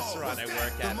at the restaurant I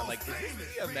work at. I'm like, is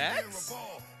this DMX?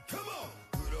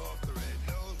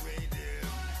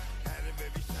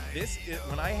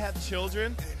 When I have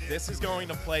children, this is going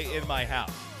to play in my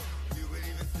house.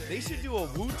 They should do a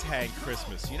Wu-Tang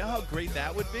Christmas. You know how great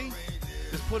that would be?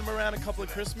 Just put them around a couple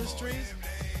of Christmas trees.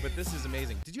 But this is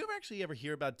amazing. Did you ever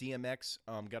hear about DMX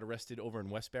got arrested over in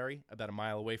Westbury, about a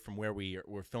mile away from where we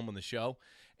were filming the show?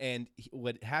 And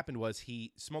what happened was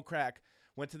he smoked crack,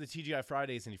 went to the TGI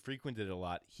Fridays, and he frequented it a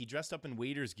lot. He dressed up in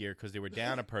waiter's gear because they were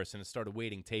down a person and started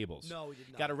waiting tables. No, he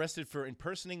did not. Got arrested for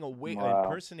impersonating a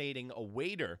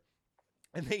waiter.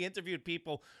 And they interviewed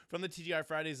people from the TGI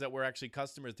Fridays that were actually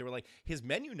customers. They were like, his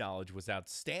menu knowledge was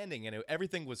outstanding, and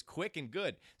everything was quick and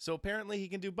good. So apparently he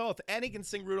can do both, and he can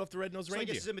sing Rudolph the Red-Nosed So I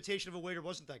Reindeer. guess his imitation of a waiter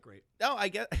wasn't that great. No, I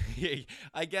guess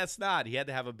not. He had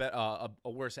to have a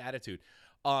worse attitude.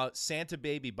 Santa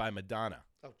Baby by Madonna.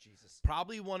 Oh, Jesus.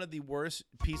 Probably one of the worst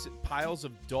piles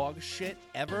of dog shit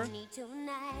ever.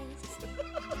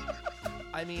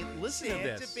 I mean, listen to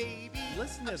this. Santa Baby,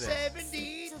 Listen to I'm this.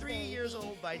 73 years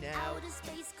old by now.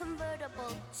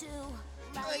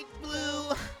 Light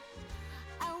blue.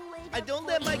 I don't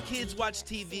let my kids watch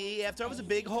TV after I was a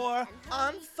big whore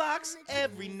on Fox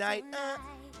every night.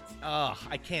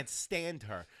 I can't stand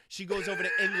her. She goes over to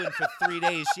England for 3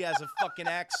 days. She has a fucking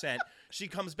accent. She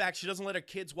comes back. She doesn't let her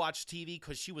kids watch TV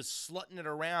because she was slutting it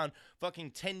around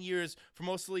fucking 10 years for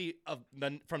mostly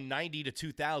from 90 to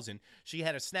 2000. She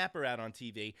had a snapper out on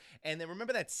TV. And then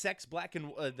remember that black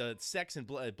and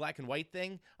white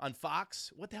thing on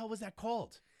Fox? What the hell was that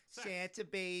called? Santa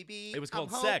Baby. It was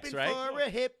called I'm Sex, hoping right? for a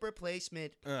hip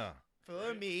replacement.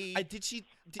 For me.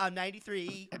 I'm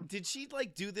 93. Did she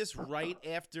do this right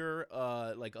after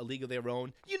A League of Their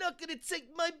Own? You're not gonna take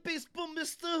my baseball,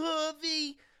 Mr.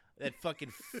 Harvey. That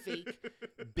fucking fake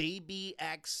baby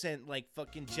accent, like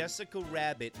fucking Jessica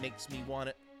Rabbit, makes me want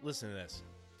to listen to this.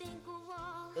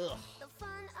 Ugh.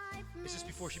 Is this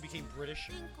before she became British?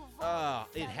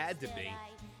 It had to be.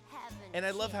 And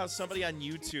I love how somebody on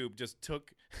YouTube just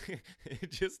took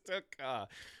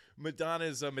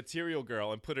Madonna's Material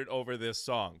Girl and put it over this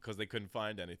song because they couldn't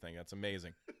find anything. That's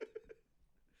amazing.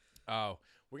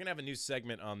 We're going to have a new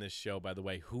segment on this show, by the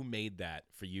way. Who made that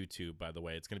for YouTube, by the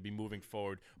way? It's going to be moving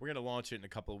forward. We're going to launch it in a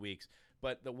couple of weeks.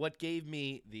 But what gave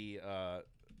me the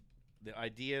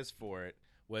ideas for it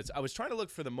was I was trying to look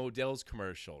for the Modell's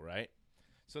commercial, right?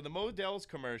 So the Modell's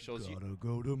commercials. Gotta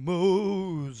go to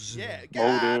Moe's. Yeah,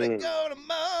 gotta go to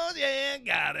Moe's. Yeah,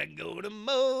 gotta go to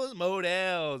Moe's.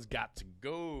 Modell's got to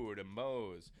go to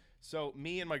Moe's. So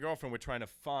me and my girlfriend were trying to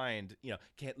find,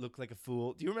 can't look like a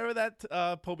fool. Do you remember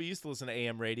that, Poby used to listen to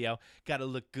AM radio? Gotta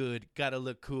look good, gotta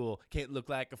look cool, can't look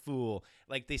like a fool.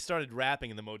 Like, they started rapping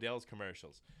in the Modell's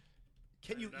commercials.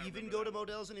 Can you even go to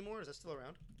Modell's anymore? Is that still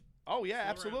around? Oh, yeah,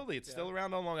 absolutely. It's still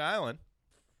around on Long Island.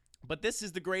 But this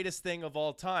is the greatest thing of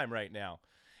all time right now.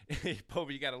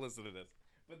 Poby, you got to listen to this.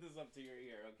 Put this up to your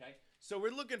ear, okay? So we're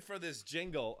looking for this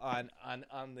jingle on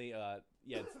the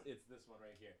it's this one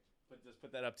right here. Just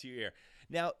put that up to your ear.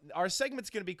 Now, our segment's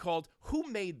going to be called Who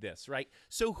Made This, right?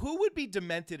 So who would be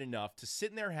demented enough to sit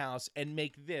in their house and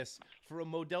make this for a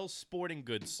Modell Sporting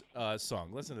Goods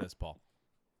song? Listen to this, Paul.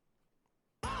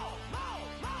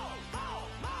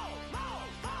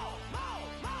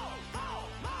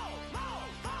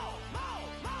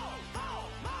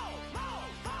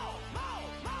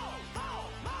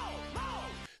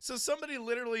 So somebody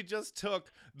literally just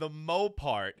took the mo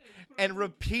part and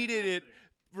repeated it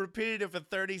for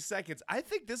 30 seconds. I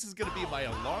think this is going to be my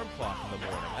alarm clock in the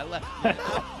morning.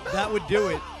 That would do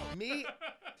it. Me.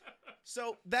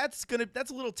 So that's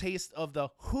a little taste of the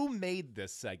Who Made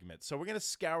This segment. So we're going to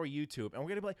scour YouTube and we're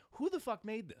going to be like, who the fuck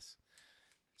made this?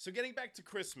 So getting back to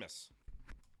Christmas.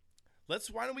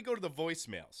 Why don't we go to the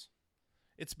voicemails?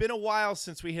 It's been a while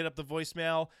since we hit up the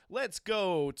voicemail. Let's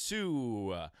go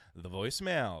to the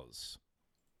voicemails.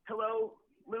 Hello,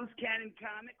 Loose Cannon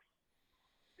Comics.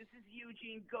 This is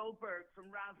Eugene Goldberg from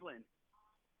Roslyn.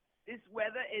 This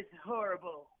weather is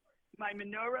horrible. My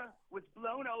menorah was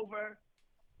blown over.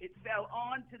 It fell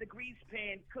onto the grease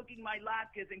pan, cooking my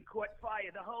latkes and caught fire.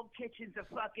 The whole kitchen's a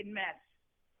fucking mess.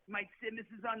 My Simmons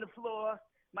is on the floor.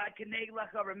 My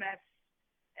Kanelach are a mess.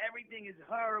 Everything is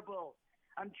horrible.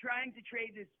 I'm trying to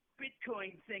trade this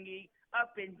Bitcoin thingy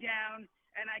up and down,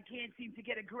 and I can't seem to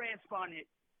get a grasp on it.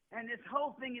 And this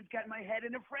whole thing has got my head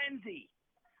in a frenzy.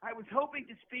 I was hoping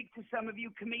to speak to some of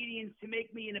you comedians to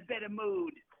make me in a better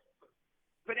mood.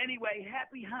 But anyway,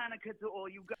 happy Hanukkah to all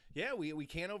you guys. Yeah, we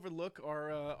can't overlook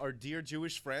our dear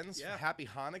Jewish friends. Yeah. Happy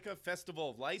Hanukkah, Festival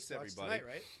of Lights, Starts everybody.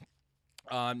 tonight, right?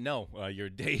 No, you're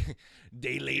day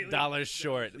late, dollars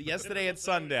short. Yesterday at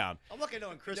sundown. I'm looking at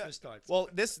when Christmas starts. Well,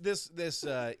 this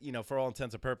for all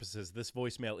intents and purposes, this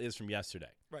voicemail is from yesterday.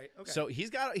 Right. Okay. So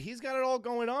he's got it all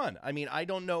going on. I mean, I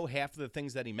don't know half of the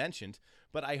things that he mentioned,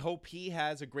 but I hope he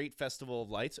has a great Festival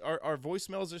of Lights. Our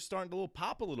voicemails are starting to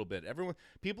pop a little bit.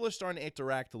 People are starting to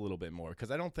interact a little bit more because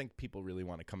I don't think people really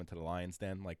want to come into the Lions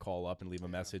Den, like call up and leave a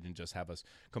message and just have us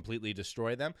completely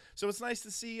destroy them. So it's nice to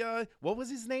see. What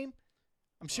was his name?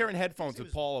 I'm sharing headphones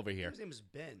with Paul over here. His name is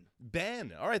Ben.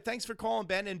 Ben. All right, thanks for calling,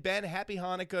 Ben. And Ben, happy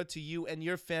Hanukkah to you and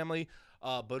your family.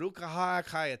 Baruch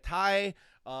HaChayatai,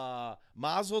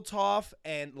 Mazel Tov,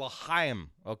 and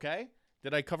L'chaim. Okay?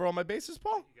 Did I cover all my bases,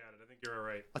 Paul? You got it. I think you're all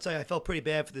right. I'll tell you, I felt pretty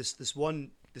bad for this one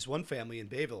family in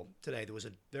Bayville today. There was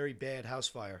a very bad house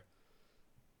fire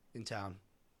in town,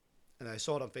 and I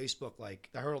saw it on Facebook. Like,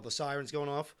 I heard all the sirens going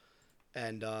off,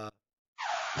 and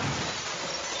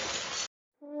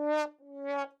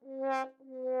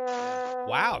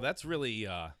Wow, that's really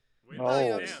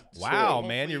wow,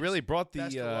 man, you really brought the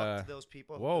best of luck to those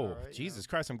people. Whoa, All right, Jesus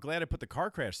Christ! I'm glad I put the car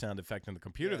crash sound effect on the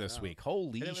computer this week.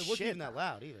 Holy and it shit! wasn't even that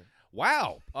loud either.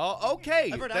 Wow.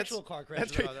 Okay. I've heard actual car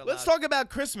crashes. That's great. That Let's loud. talk about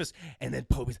Christmas. And then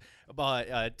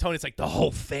Tony's like, the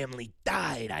whole family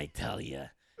died, I tell you.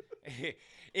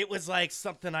 It was like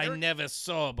something I never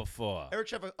saw before. Eric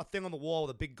should have a thing on the wall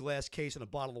with a big glass case and a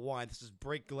bottle of wine. This is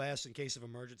break glass in case of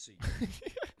emergency.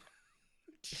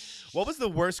 What was the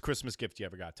worst Christmas gift you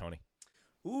ever got, Tony?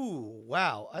 Ooh,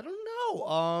 wow. I don't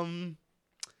know.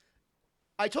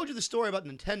 I told you the story about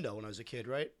Nintendo when I was a kid,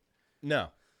 right? No.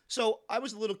 So I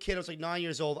was a little kid. I was like 9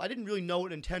 years old. I didn't really know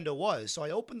what Nintendo was. So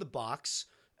I opened the box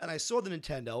and I saw the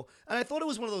Nintendo and I thought it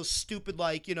was one of those stupid,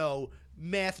 like,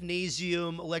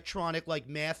 mathnasium, electronic, like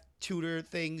math tutor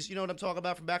things. You know what I'm talking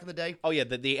about from back in the day? Oh, yeah,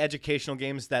 the educational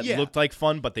games that Yeah. looked like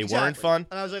fun, but they weren't fun.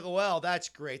 And I was like, well, that's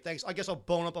great. Thanks. I guess I'll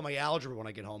bone up on my algebra when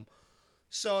I get home.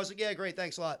 So I was like, yeah, great.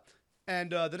 Thanks a lot.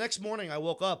 And the next morning I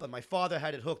woke up and my father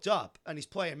had it hooked up and he's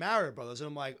playing Mario Brothers. And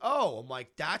I'm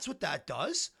like, that's what that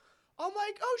does? I'm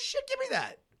like, oh, shit, give me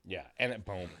that. Yeah, and then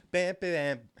boom. Bam,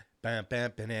 bam, bam,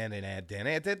 bam, bam,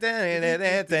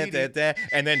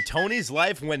 and then Tony's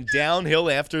life went downhill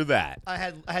after that. I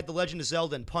had the Legend of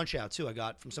Zelda and Punch-Out, too, I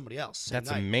got from somebody else. Same That's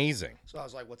night. amazing. So I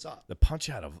was like, what's up? The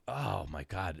Punch-Out of, oh, my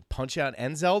God. Punch-Out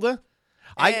and Zelda?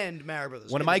 And Mario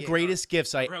Brothers. One of my greatest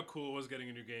gifts. Remember how cool it was getting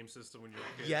a new game system when you were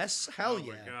a kid? Yes, hell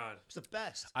yeah. Oh, my God. It's the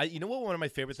best. You know what one of my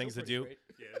favorite things to do? Great.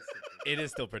 Yeah, it's It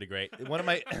is still pretty great. One of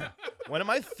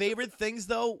my favorite things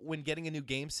though, when getting a new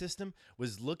game system,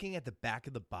 was looking at the back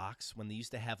of the box when they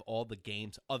used to have all the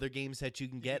games, other games that you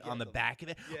can get on the back of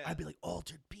it. Yeah. I'd be like,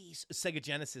 Altered Beast. Sega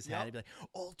Genesis had it. I'd be like,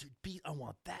 Altered Beast. I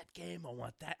want that game. I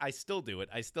want that. I still do it.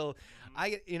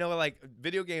 Like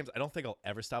video games. I don't think I'll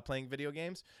ever stop playing video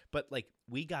games. But like,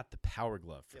 we got the Power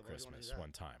Glove for Christmas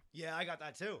one time. Yeah, I got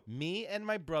that too. Me and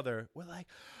my brother were like,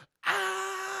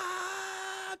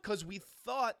 because we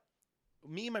thought.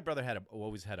 Me and my brother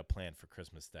always had a plan for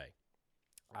Christmas Day.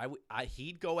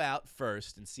 he'd go out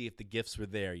first and see if the gifts were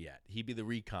there yet. He'd be the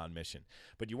recon mission.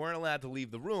 But you weren't allowed to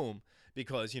leave the room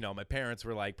because, my parents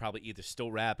were like probably either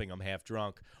still rapping, I'm half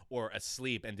drunk, or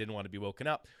asleep and didn't want to be woken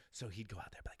up. So he'd go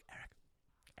out there and be like,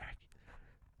 Eric,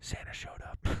 Santa showed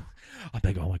up. I'm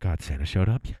like, oh my God, Santa showed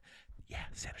up? Yeah,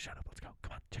 Santa showed up. Let's go.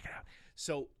 Come on, check it out.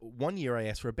 So one year I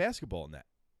asked for a basketball net.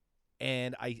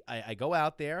 And I go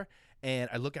out there and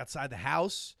I look outside the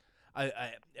house. And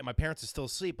my parents are still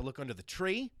asleep. I look under the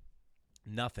tree.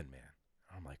 Nothing, man.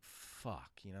 I'm like,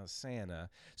 fuck,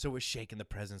 Santa. So we're shaking the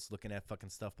presents, looking at fucking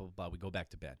stuff, blah, blah, blah. We go back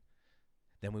to bed.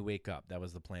 Then we wake up. That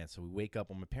was the plan. So we wake up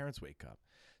when my parents wake up.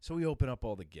 So we open up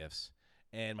all the gifts.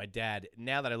 And my dad,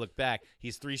 now that I look back,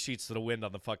 he's 3 sheets to the wind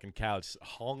on the fucking couch,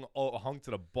 hung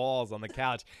to the balls on the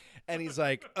couch. And he's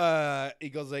like, he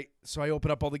goes like, so I open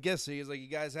up all the gifts. So he's like, you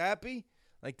guys happy?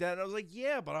 Like that. And I was like,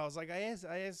 yeah. But I was like, I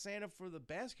asked Santa for the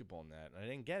basketball net. And I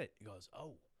didn't get it. He goes,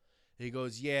 oh. He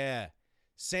goes, yeah.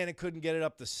 Santa couldn't get it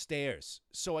up the stairs.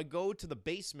 So I go to the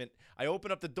basement. I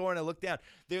open up the door and I look down.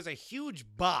 There's a huge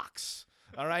box.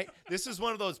 All right. This is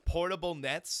one of those portable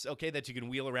nets, okay, that you can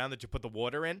wheel around that you put the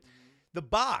water in. The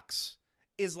box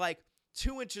is like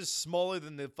 2 inches smaller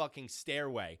than the fucking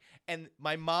stairway. And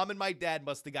my mom and my dad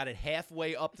must have got it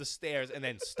halfway up the stairs and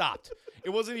then stopped. It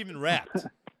wasn't even wrapped.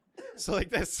 So like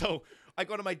this. So I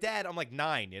go to my dad. I'm like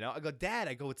 9, I go, Dad,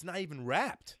 it's not even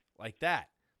wrapped like that.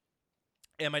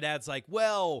 And my dad's like,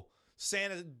 well,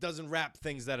 Santa doesn't wrap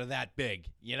things that are that big,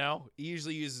 He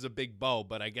usually uses a big bow,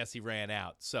 but I guess he ran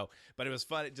out. So, but it was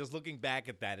fun. Just looking back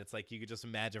at that, it's like you could just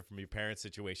imagine from your parents'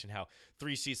 situation how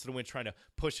 3 sheets to the wind trying to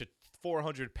push a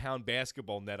 400-pound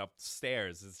basketball net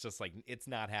upstairs. It's just like, it's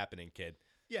not happening, kid.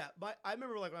 Yeah, I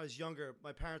remember like when I was younger,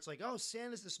 my parents like, oh,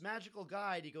 Santa's this magical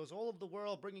guy. He goes all over the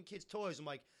world bringing kids toys. I'm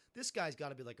like, this guy's got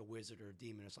to be like a wizard or a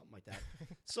demon or something like that.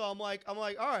 So I'm like, all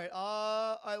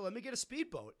right, let me get a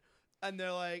speedboat. And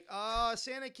they're like,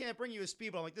 Santa can't bring you a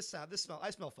speedboat. I'm like, I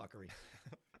smell fuckery.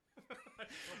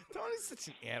 Tony's such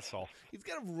an asshole. He's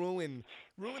gonna ruin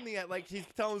the like. He's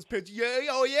telling his kids, yeah,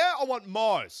 I want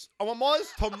Mars. I want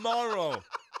Mars tomorrow.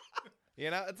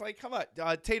 It's like, come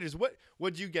on, Taters.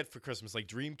 What'd you get for Christmas? Like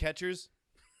dream catchers?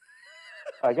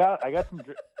 I got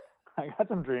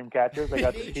some dream catchers. I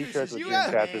got some T-shirts with dream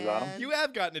catchers on them. You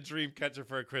have gotten a dream catcher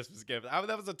for a Christmas gift.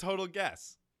 That was a total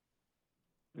guess.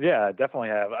 Yeah, I definitely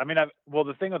have. I mean,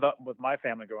 the thing with my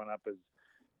family growing up is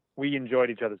we enjoyed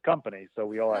each other's company, so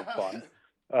we all had fun.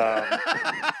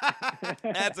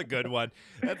 That's a good one.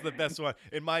 That's the best one.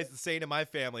 The saying in my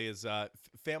family is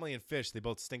family and fish, they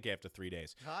both stink after 3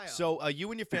 days. So you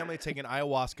and your family are taking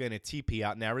ayahuasca and a teepee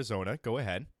out in Arizona. Go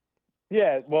ahead.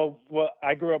 Yeah, well,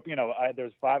 I grew up,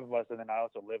 there's 5 of us, and then I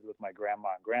also lived with my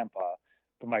grandma and grandpa.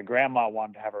 But my grandma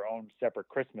wanted to have her own separate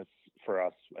Christmas for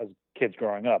us as kids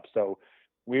growing up. So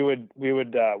we would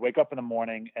wake up in the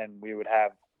morning and we would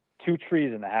have 2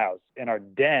 trees in the house. In our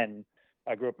den,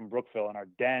 I grew up in Brookville. In our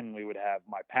den, we would have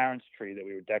my parents' tree that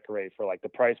we would decorate for like the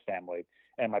Price family,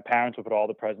 and my parents would put all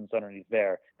the presents underneath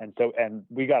there. And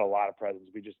we got a lot of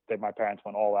presents. My parents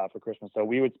went all out for Christmas. So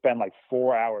we would spend like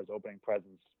 4 hours opening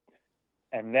presents.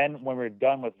 And then when we were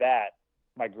done with that,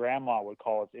 my grandma would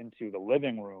call us into the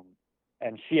living room,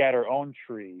 and she had her own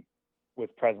tree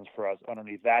with presents for us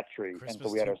underneath that tree. Christmas and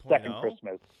so we had our 2.0? second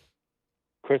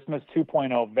Christmas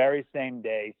 2.0, very same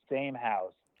day, same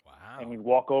house. Wow. And we'd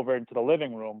walk over into the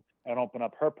living room and open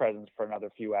up her presents for another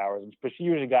few hours. But she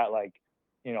usually got like,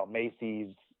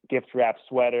 Macy's gift wrap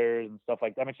sweaters and stuff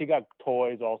like that. I mean, she got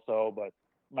toys also, but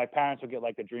my parents would get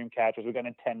like the dream catchers. We got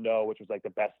Nintendo, which was like the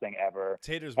best thing ever.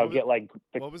 Taters,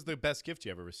 what was the best gift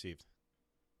you ever received?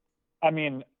 I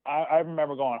mean, I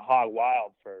remember going hog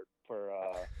wild for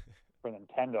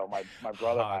Nintendo. My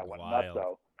brother and I went nuts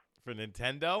though. For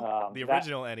Nintendo? The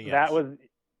original NES. That was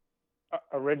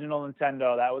original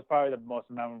Nintendo. That was probably the most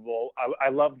memorable. I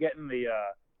love getting the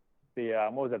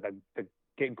what was it? The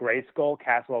Grayskull,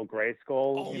 Castle of Grayskull.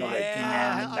 Oh,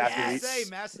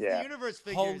 Masters of the Universe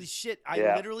figures. Holy shit.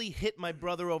 I literally hit my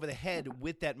brother over the head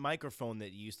with that microphone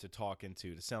that you used to talk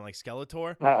into to sound like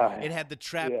Skeletor. It had the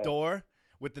trap door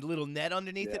with the little net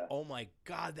underneath it. Oh my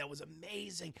God, that was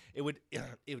amazing. It would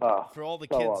for all the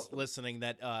kids listening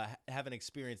that haven't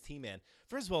experienced He-Man.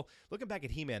 First of all, looking back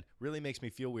at He-Man really makes me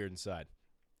feel weird inside.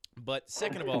 But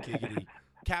second of all,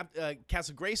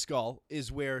 Castle Grayskull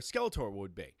is where Skeletor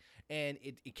would be. And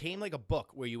it came like a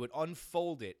book where you would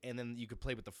unfold it, and then you could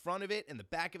play with the front of it and the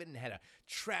back of it, and it had a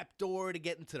trap door to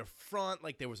get into the front,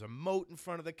 like there was a moat in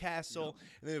front of the castle,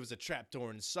 and then there was a trap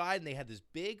door inside, and they had this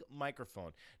big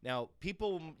microphone. Now,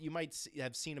 people, you might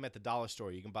have seen them at the dollar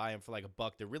store. You can buy them for like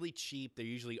 $1. They're really cheap. They're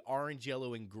usually orange,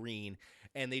 yellow, and green,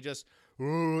 and they just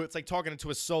 "Ooh," it's like talking into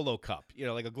a Solo cup,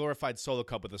 like a glorified Solo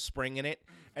cup with a spring in it,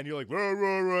 and you're like, "Rah,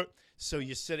 rah, rah." So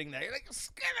you're sitting there, you're like,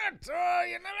 Skeletor,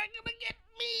 you're never gonna get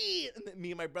me. And then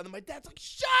me and my dad's like,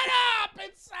 shut up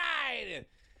inside.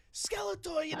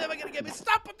 Skeletor, you're never gonna get me.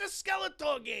 Stop with the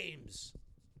Skeletor games.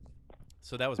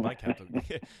 So that was my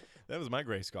that was my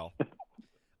Grayskull.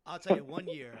 I'll tell you, one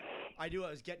year, I knew I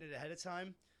was getting it ahead of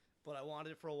time, but I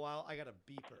wanted it for a while. I got a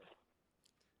beeper.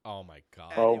 Oh, my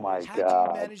God. Oh, my How God.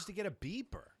 did you manage to get a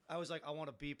beeper? I was like, I want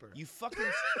a beeper. You fucking...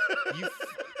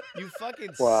 You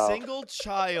fucking Wow. single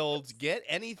child, get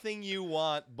anything you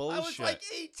want bullshit. I was like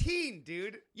 18,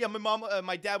 dude. Yeah,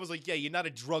 my dad was like, yeah, you're not a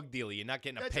drug dealer. You're not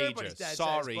getting a That's pager. everybody's dad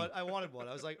Sorry. says, but I wanted one.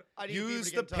 I was like, I need a beeper Use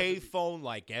to the get in touch with you. payphone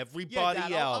like Yeah, everybody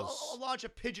Dad, else. I'll launch a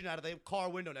pigeon out of the car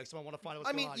window next time I want to find out what's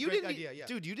I mean, going on. you Great didn't, idea, yeah.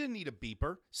 dude. You didn't need a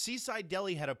beeper. Seaside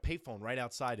Deli had a payphone right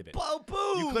outside of it.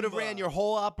 Boom! You could have ran your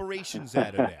whole operations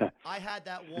out of there. I had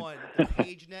that one, the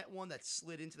PageNet one that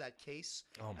slid into that case,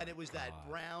 Oh my and it was that God.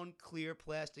 brown, clear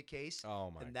plastic case.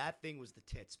 Oh my And that thing was the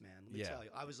tits, man. Let me Yeah. tell you,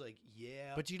 I was like,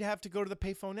 yeah. But you'd have to go to the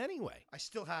payphone anyway. I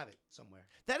still have it somewhere.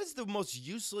 That is the most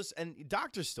useless, and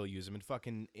doctors still use them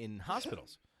in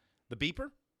hospitals. The beeper?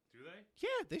 Do they? Yeah,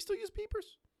 they still use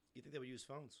beepers. You think they would use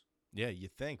phones? Yeah, you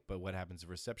think, but what happens if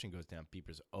reception goes down?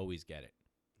 Beepers always get it.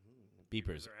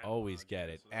 Beepers are always analog, get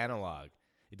yeah, it. so- Analog.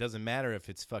 It doesn't matter if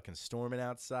it's fucking storming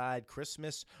outside,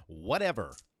 Christmas,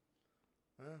 whatever.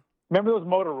 Remember those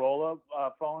Motorola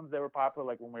phones? They were popular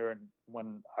like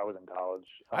when I was in college.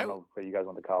 I don't know if you guys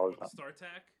went to college. What,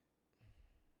 StarTAC?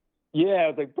 Yeah,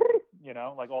 it was like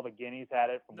like all the guineas had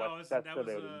it from No, Westchester. that was,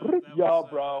 They that would, was, yo,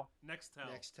 bro. Nextel.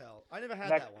 Nextel. I never had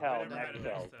that one. Nextel, I never had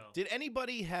Nextel. it. Did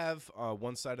anybody have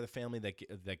one side of the family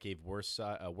that gave worse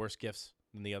gifts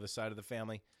than the other side of the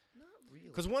family? Not really.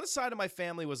 Because one side of my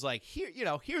family was like,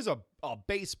 here's a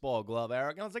baseball glove,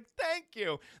 Eric. And I was like, thank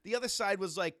you. The other side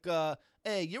was like,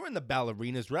 hey, you're in the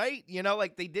ballerinas, right?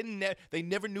 Like they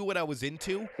never knew what I was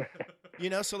into.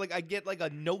 So like I get like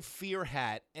a No Fear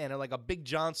hat and like a Big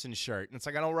Johnson shirt, and it's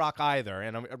like I don't rock either,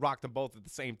 and I rock them both at the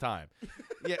same time.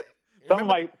 Yeah. Some of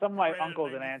my Right at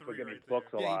uncles and aunts would 93 give me right there.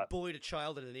 books a Yeah, he lot. bullied a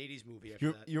child in an 80s movie after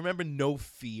You that. remember No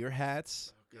Fear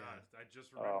hats? Oh, God. I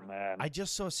just remember. Oh man. I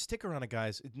just saw a sticker on it,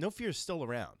 guys. No Fear is still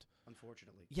around.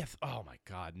 Unfortunately. Yeah. Oh my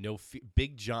God. No Fear.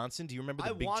 Big Johnson. Do you remember the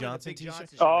I Big wanted Johnson a Big t-shirt?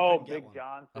 Johnson shirt. I Oh, couldn't get Big one.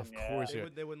 Johnson. Of yeah. course.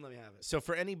 They wouldn't let me have it. So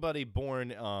for anybody born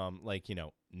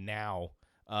now,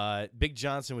 Big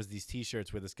Johnson was these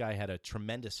T-shirts where this guy had a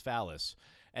tremendous phallus,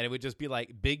 and it would just be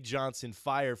like Big Johnson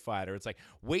firefighter. It's like,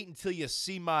 wait until you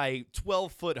see my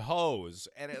 12-foot hose,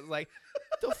 and it's like,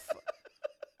 the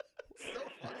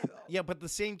yeah, but the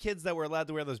same kids that were allowed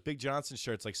to wear those Big Johnson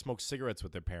shirts like smoke cigarettes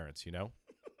with their parents,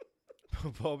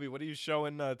 Bobby, what are you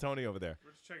showing Tony over there?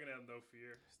 We're just checking out No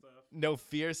Fear stuff. No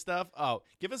Fear stuff. Oh,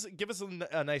 give us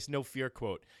a nice No Fear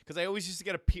quote, because I always used to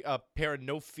get a pair of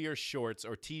No Fear shorts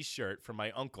or T-shirt from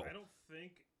my uncle. I don't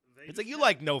think they. It's just like you have-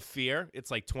 like No Fear. It's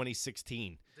like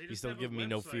 2016. They You just still have a giving me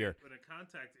No website Fear. With a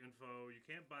contact info, you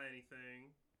can't buy anything.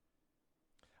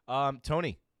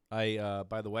 Tony, I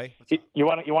by the way, You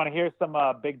want to hear some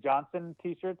Big Johnson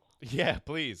T-shirts? yeah,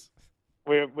 please.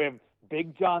 We have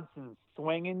Big Johnson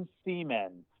swinging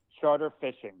seamen, charter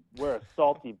fishing. We're a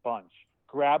salty bunch.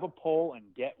 Grab a pole and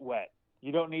get wet.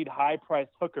 You don't need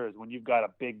high-priced hookers when you've got a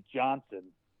Big Johnson.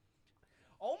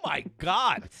 Oh my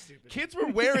God, kids were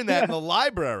wearing that in the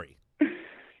library.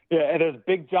 Yeah, and there's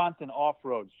Big Johnson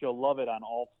off-road. She'll love it on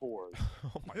all fours.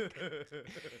 Oh my God.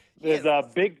 There's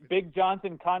Big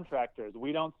Johnson contractors.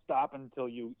 We don't stop until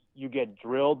you get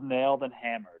drilled, nailed, and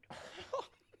hammered. Oh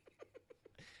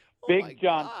my Big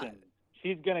Johnson. God.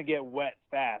 She's gonna get wet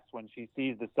fast when she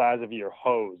sees the size of your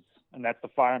hose, and that's the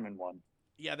fireman one.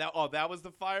 Yeah, that was the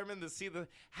fireman.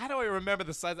 How do I remember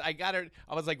the size? I got it.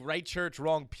 I was like, right church,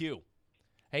 wrong pew.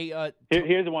 Hey,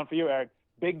 Here's the one for you, Eric.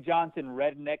 Big Johnson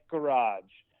Redneck Garage.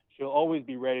 She'll always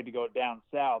be ready to go down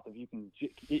south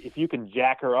if you can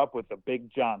jack her up with a Big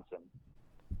Johnson.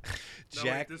 No,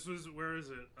 wait, this was where is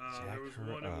it? There was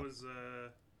one. It was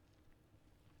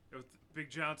Big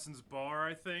Johnson's bar,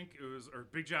 I think. It was or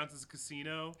Big Johnson's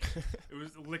casino. It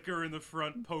was liquor in the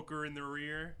front, poker in the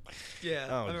rear. Yeah.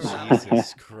 I Oh, remember that.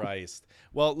 Jesus Christ.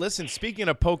 Well, listen, speaking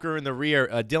of poker in the rear,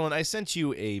 Dylan, I sent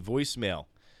you a voicemail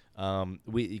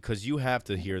because you have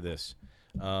to hear this.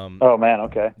 Oh, man,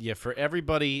 okay. Yeah, for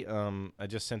everybody, I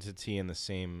just sent it to you in the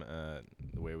same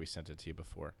the way we sent it to you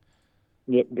before.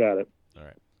 Yep, got it. All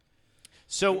right.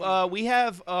 So we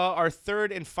have our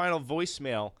third and final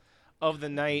voicemail of the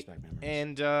night.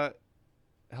 And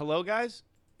hello, guys.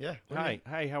 Yeah. Hi,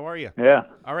 how are you? Yeah.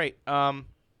 All right.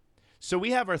 So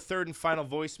we have our third and final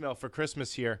voicemail for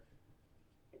Christmas here.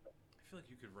 I feel like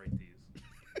you could write these.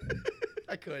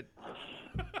 I could.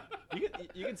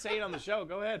 You can say it on the show.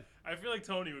 Go ahead. I feel like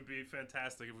Tony would be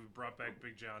fantastic if we brought back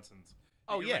Big Johnson's.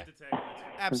 Oh, You can yeah. write the tag on it.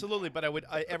 Absolutely, but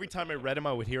every time I read him,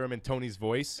 I would hear him in Tony's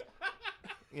voice.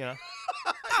 You know?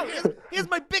 Oh, here's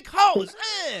my big hose.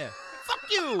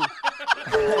 Fuck you.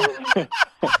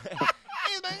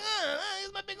 Here's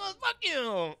my big hose. Fuck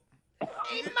you.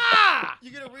 Hey, Ma.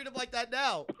 You're gonna read him like that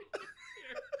now.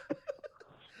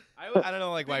 I don't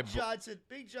know, like why.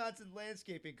 Big Johnson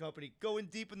Landscaping Company going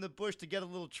deep in the bush to get a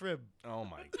little trim. Oh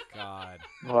my God.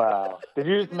 Wow. Did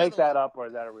you just make that up, or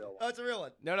is that a real one? Oh, it's a real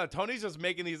one. No, Tony's just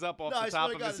making these up off No, the I swear top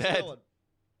to of God, his it's a real head. one.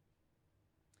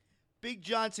 Big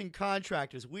Johnson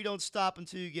Contractors. We don't stop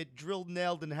until you get drilled,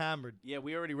 nailed, and hammered. Yeah,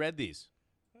 we already read these.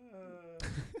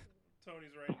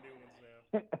 Tony's writing new ones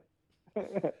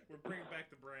now. We're bringing back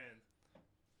the brand.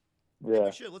 Yeah.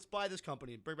 We should. Let's buy this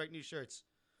company and bring back new shirts.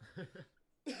 All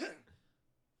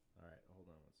right, hold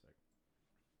on one sec.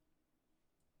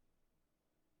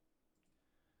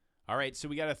 All right, so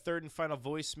we got a third and final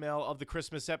voicemail of the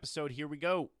Christmas episode. Here we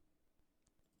go.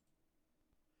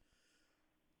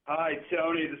 Hi,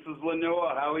 Tony. This is Lenore.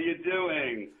 How are you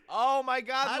doing? Oh my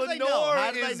God, How did I know? Lenore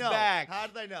How did I is know? back. How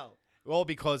did I know? Well,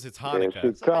 because it's Here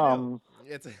Hanukkah. she comes.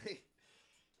 It's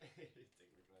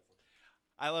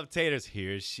I love taters.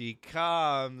 Here she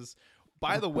comes.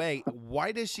 By the way,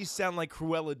 why does she sound like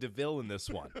Cruella DeVille in this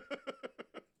one?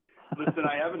 Listen,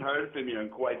 I haven't heard from you in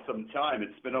quite some time.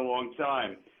 It's been a long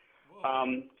time.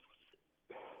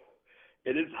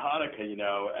 It is Hanukkah, you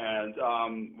know,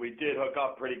 and we did hook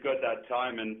up pretty good that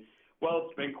time. And well,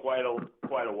 it's been quite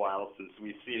a while since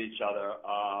we've seen each other.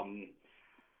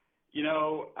 You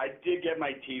know, I did get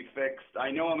my teeth fixed.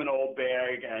 I know I'm an old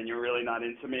bag, and you're really not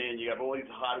into me, and you have all these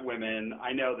hot women.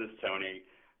 I know this, Tony,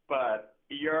 but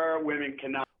your women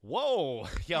cannot. Whoa,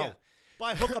 yo. Yeah.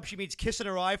 By hookup, she means kissing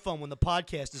her iPhone when the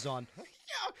podcast is on.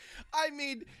 Yeah, I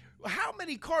mean, how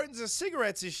many cartons of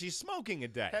cigarettes is she smoking a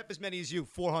day? Half as many as you,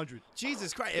 400.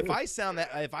 Jesus Christ! If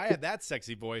I had that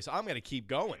sexy voice, I'm gonna keep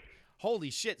going.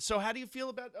 Holy shit! So, how do you feel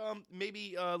about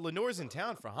maybe Lenore's in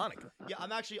town for Hanukkah? Yeah,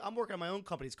 I'm working on my own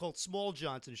company. It's called Small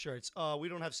Johnson Shirts. We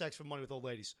don't have sex for money with old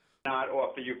ladies. Not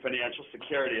offer you financial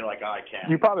security like I can.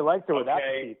 You probably liked her without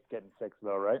Okay. the teeth getting fixed,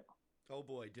 though, right? Oh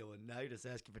boy, Dylan, now you're just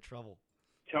asking for trouble.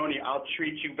 Tony, I'll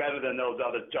treat you better than those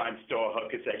other dime store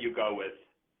hookers that you go with.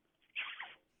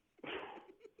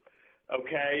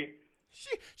 Okay?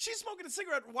 She's smoking a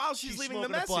cigarette while she's leaving the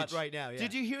smoking a message butt right now, yeah.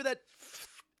 Did you hear that?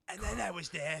 And then I was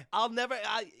there. I'll never.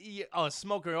 A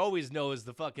smoker always knows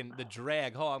the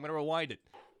drag. Oh, I'm gonna rewind it.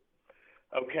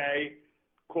 Okay?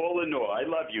 Call Lenore. I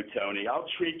love you, Tony. I'll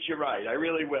treat you right. I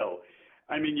really will.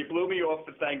 I mean, you blew me off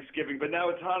for Thanksgiving, but now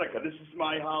it's Hanukkah. This is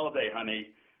my holiday, honey.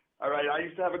 All right? I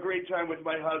used to have a great time with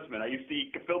my husband. I used to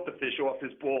eat gefilte fish off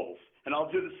his balls. And I'll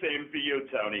do the same for you,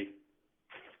 Tony.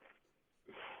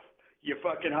 You're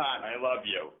fucking hot. I love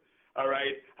you. All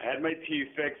right? I had my teeth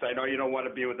fixed. I know you don't want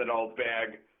to be with an old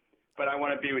bag, but I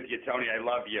want to be with you, Tony. I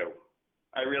love you.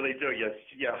 I really do.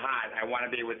 You're hot. I want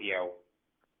to be with you.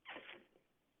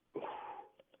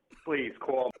 Please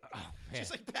call.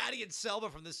 She's like Patty and Selma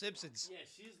from The Simpsons. Yeah,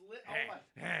 she's lit.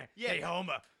 Hey,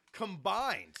 Homer.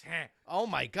 Combined. Oh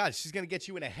my God, she's gonna get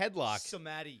you in a headlock.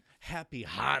 Samadi. Happy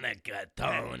Hanukkah,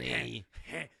 Tony.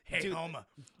 Hey, Dude, Homer.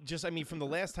 Just, I mean, from the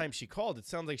last time she called, it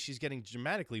sounds like she's getting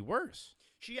dramatically worse.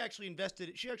 She actually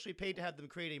paid to have them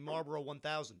create a Marlboro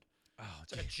 1000. Oh,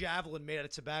 it's like a javelin made out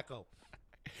of tobacco.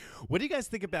 What do you guys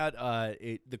think about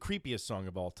the creepiest song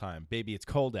of all time, Baby It's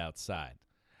Cold Outside?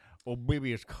 Oh,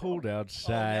 baby, it's cold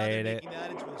outside. Now they're making that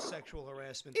into a sexual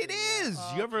harassment. It is.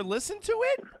 You ever listen to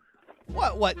it?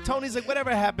 What? Tony's like,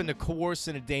 whatever happened to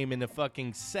coercing a dame into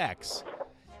fucking sex?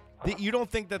 You don't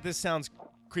think that this sounds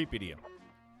creepy to you?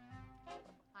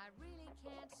 I really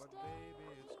can't stay. But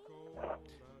baby, it's cold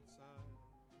outside.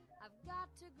 I've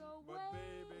got to go away. But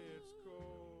baby, it's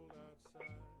cold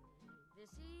outside.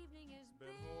 This evening has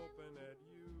been hoping that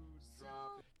you'd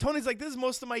drop. Tony's like, this is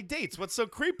most of my dates. What's so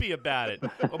creepy about it?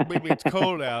 Oh, baby, it's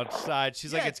cold outside.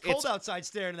 She's like, it's cold outside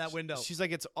staring in that window. She's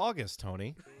like, it's August,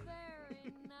 Tony.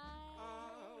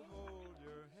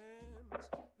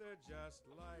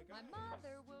 My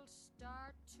mother will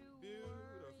start to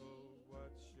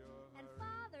worry, and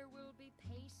father will be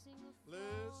pacing the floor.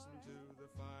 Listen to the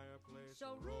fireplace.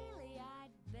 So really,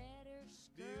 I'd better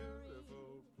scurry.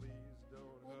 Beautiful, please don't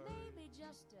hurry. Maybe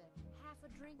just a half a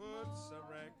drink more.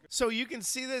 So you can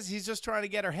see this. He's just trying to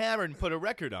get her hammered and put a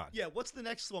record on. Yeah, what's the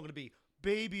next song going to be?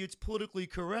 Baby, it's politically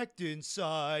correct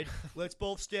inside. Let's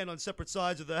both stand on separate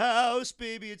sides of the house.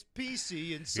 Baby, it's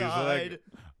PC inside. He's like,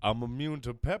 I'm immune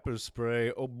to pepper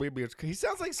spray. Oh, baby, he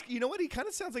sounds like, you know what? He kind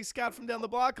of sounds like Scott from down the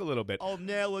block a little bit. I'll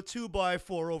nail a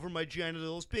 2x4 over my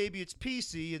genitals. Baby, it's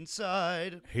PC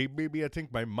inside. Hey, baby, I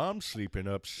think my mom's sleeping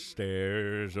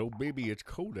upstairs. Oh, baby, it's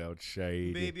cold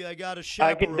outside. Baby, I got a I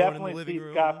chaperone can in the definitely living see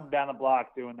room. Scott from down the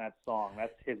block doing that song.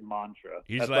 That's his mantra.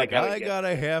 He's That's like, how he I gets got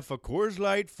a half a Coors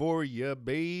Light for you,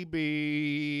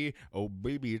 baby. Oh,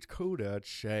 baby, it's cold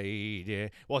outside. Yeah.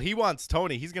 Well, he wants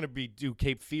Tony. He's going to do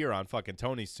Cape Fear on fucking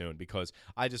Tony soon because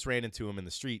I just ran into him in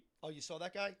the street. Oh, you saw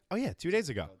that guy? Oh, yeah, 2 days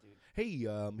ago. Hey,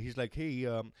 he's like, hey,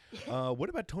 what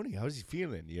about Tony? How's he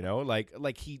feeling? You know,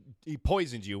 like he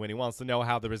poisoned you and he wants to know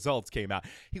how the results came out.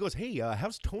 He goes, hey,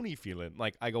 how's Tony feeling?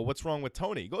 Like, I go, what's wrong with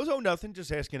Tony? He goes, oh, nothing,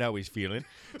 just asking how he's feeling.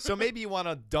 So maybe you want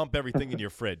to dump everything in your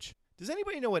fridge. Does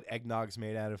anybody know what eggnog's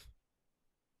made out of?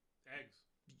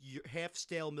 Eggs. Half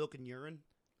stale milk and urine.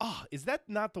 Oh, is that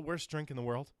not the worst drink in the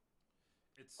world?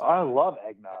 It's I love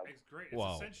eggnog. It's great. It's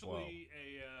Whoa, essentially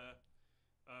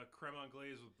a creme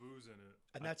anglaise with booze in it.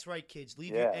 And that's right, kids.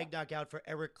 Leave your eggnog out for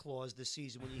Eric Claus this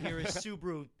season when you hear his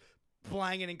Subaru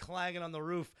blanging and clanging on the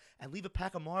roof. And leave a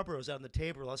pack of Marlboros out on the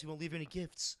table, or else he won't leave any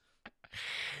gifts.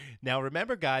 Now,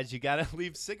 remember, guys, you got to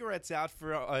leave cigarettes out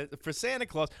for Santa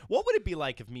Claus. What would it be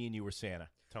like if me and you were Santa,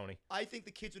 Tony? I think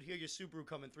the kids would hear your Subaru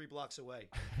coming 3 blocks away.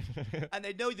 And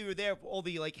they'd know you were there with all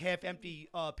the half-empty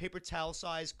paper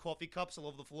towel-sized coffee cups all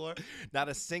over the floor. Not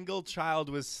a single child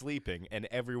was sleeping, and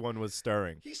everyone was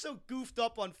stirring. He's so goofed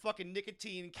up on fucking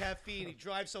nicotine and caffeine. He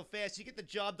drives so fast. You get the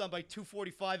job done by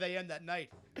 2:45 a.m. that night.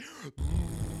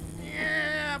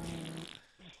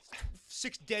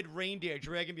 6 dead reindeer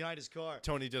dragging behind his car.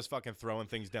 Tony just fucking throwing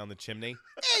things down the chimney.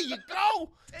 There you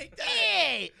go. Take that.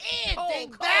 Hey,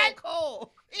 take that.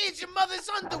 Here's your mother's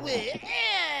underwear.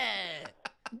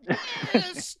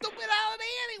 Stupid holiday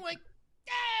anyway.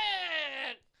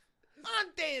 On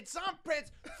dance, on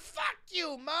prince. Fuck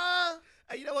you, Ma.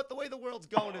 Hey, you know what? The way the world's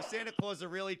going, if Santa Claus are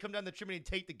real, he'd come down the chimney and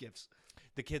take the gifts.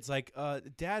 The kid's like,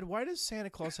 Dad, why does Santa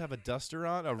Claus have a duster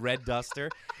on? A red duster?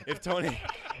 If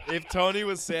Tony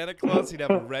was Santa Claus, he'd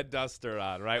have a red duster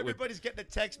on, right? Everybody's getting a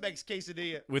Tex-Mex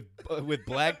quesadilla. With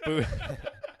black boot.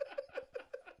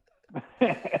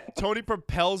 Tony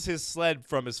propels his sled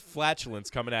from his flatulence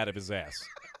coming out of his ass.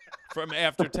 From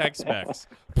after Tex-Mex.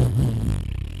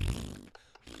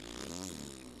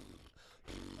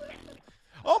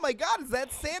 Oh my God, is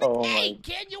that Santa? Oh hey,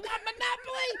 kid, you want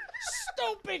Monopoly?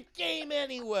 Stupid game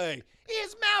anyway.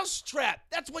 Here's Mousetrap.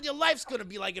 That's what your life's gonna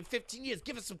be like in 15 years.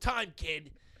 Give it some time,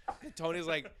 kid. Tony's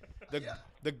like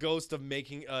the ghost of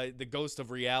making the ghost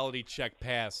of reality check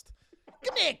past.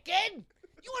 Come here, kid.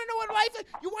 You wanna know what life is?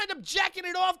 You wind up jacking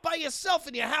it off by yourself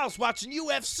in your house watching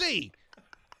UFC.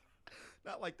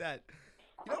 Not like that.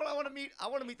 You know what I want to meet? I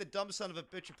want to meet the dumb son of a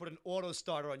bitch who put an auto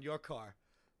starter on your car.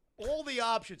 All the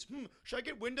options. Should I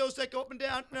get windows that go up and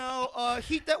down? No.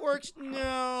 Heat that works?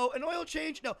 No. An oil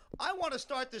change? No. I want to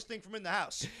start this thing from in the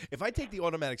house. If I take the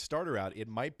automatic starter out, it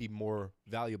might be more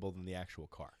valuable than the actual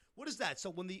car. What is that? So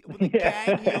when the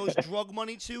gang he owes drug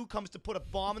money to comes to put a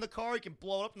bomb in the car, he can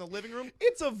blow it up in the living room?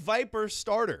 It's a Viper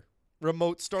starter.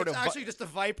 Remote starter. It's actually just a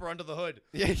Viper under the hood.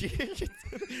 Yeah,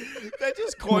 that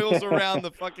just coils around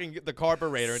the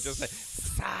carburetor and just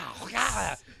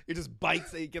it just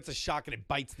bites. It gets a shock and it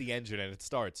bites the engine and it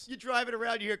starts. You drive it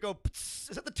around, you hear it go. Is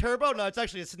that the turbo? No, it's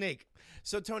actually a snake.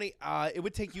 So Tony, it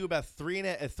would take you about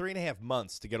 3.5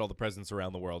 months to get all the presents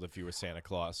around the world if you were Santa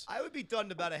Claus. I would be done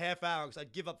in about a half hour because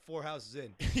I'd give up 4 houses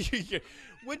in.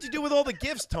 What'd you do with all the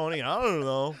gifts, Tony? I don't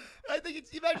know. I think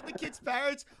imagine the kids'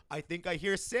 parents. I think I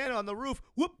hear Santa on the roof.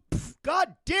 Whoop! Pff,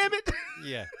 God damn it!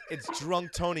 Yeah, it's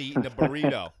drunk Tony eating a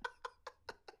burrito.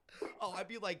 Oh, I'd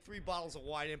be like 3 bottles of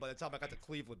wine in by the time I got to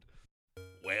Cleveland.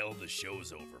 Well, the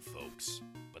show's over, folks,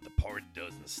 but the party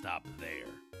doesn't stop there.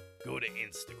 Go to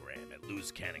Instagram at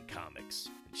Loose Cannon Comics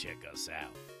and check us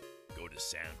out. Go to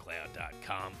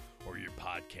SoundCloud.com or your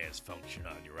podcast function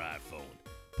on your iPhone.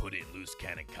 Put in Loose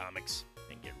Cannon Comics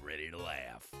and get ready to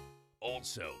laugh.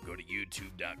 Also, go to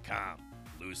YouTube.com,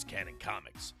 Loose Cannon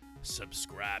Comics.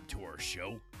 Subscribe to our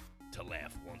show to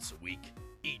laugh once a week,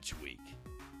 each week.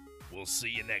 We'll see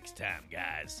you next time,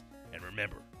 guys. And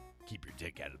remember, keep your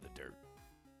dick out of the dirt.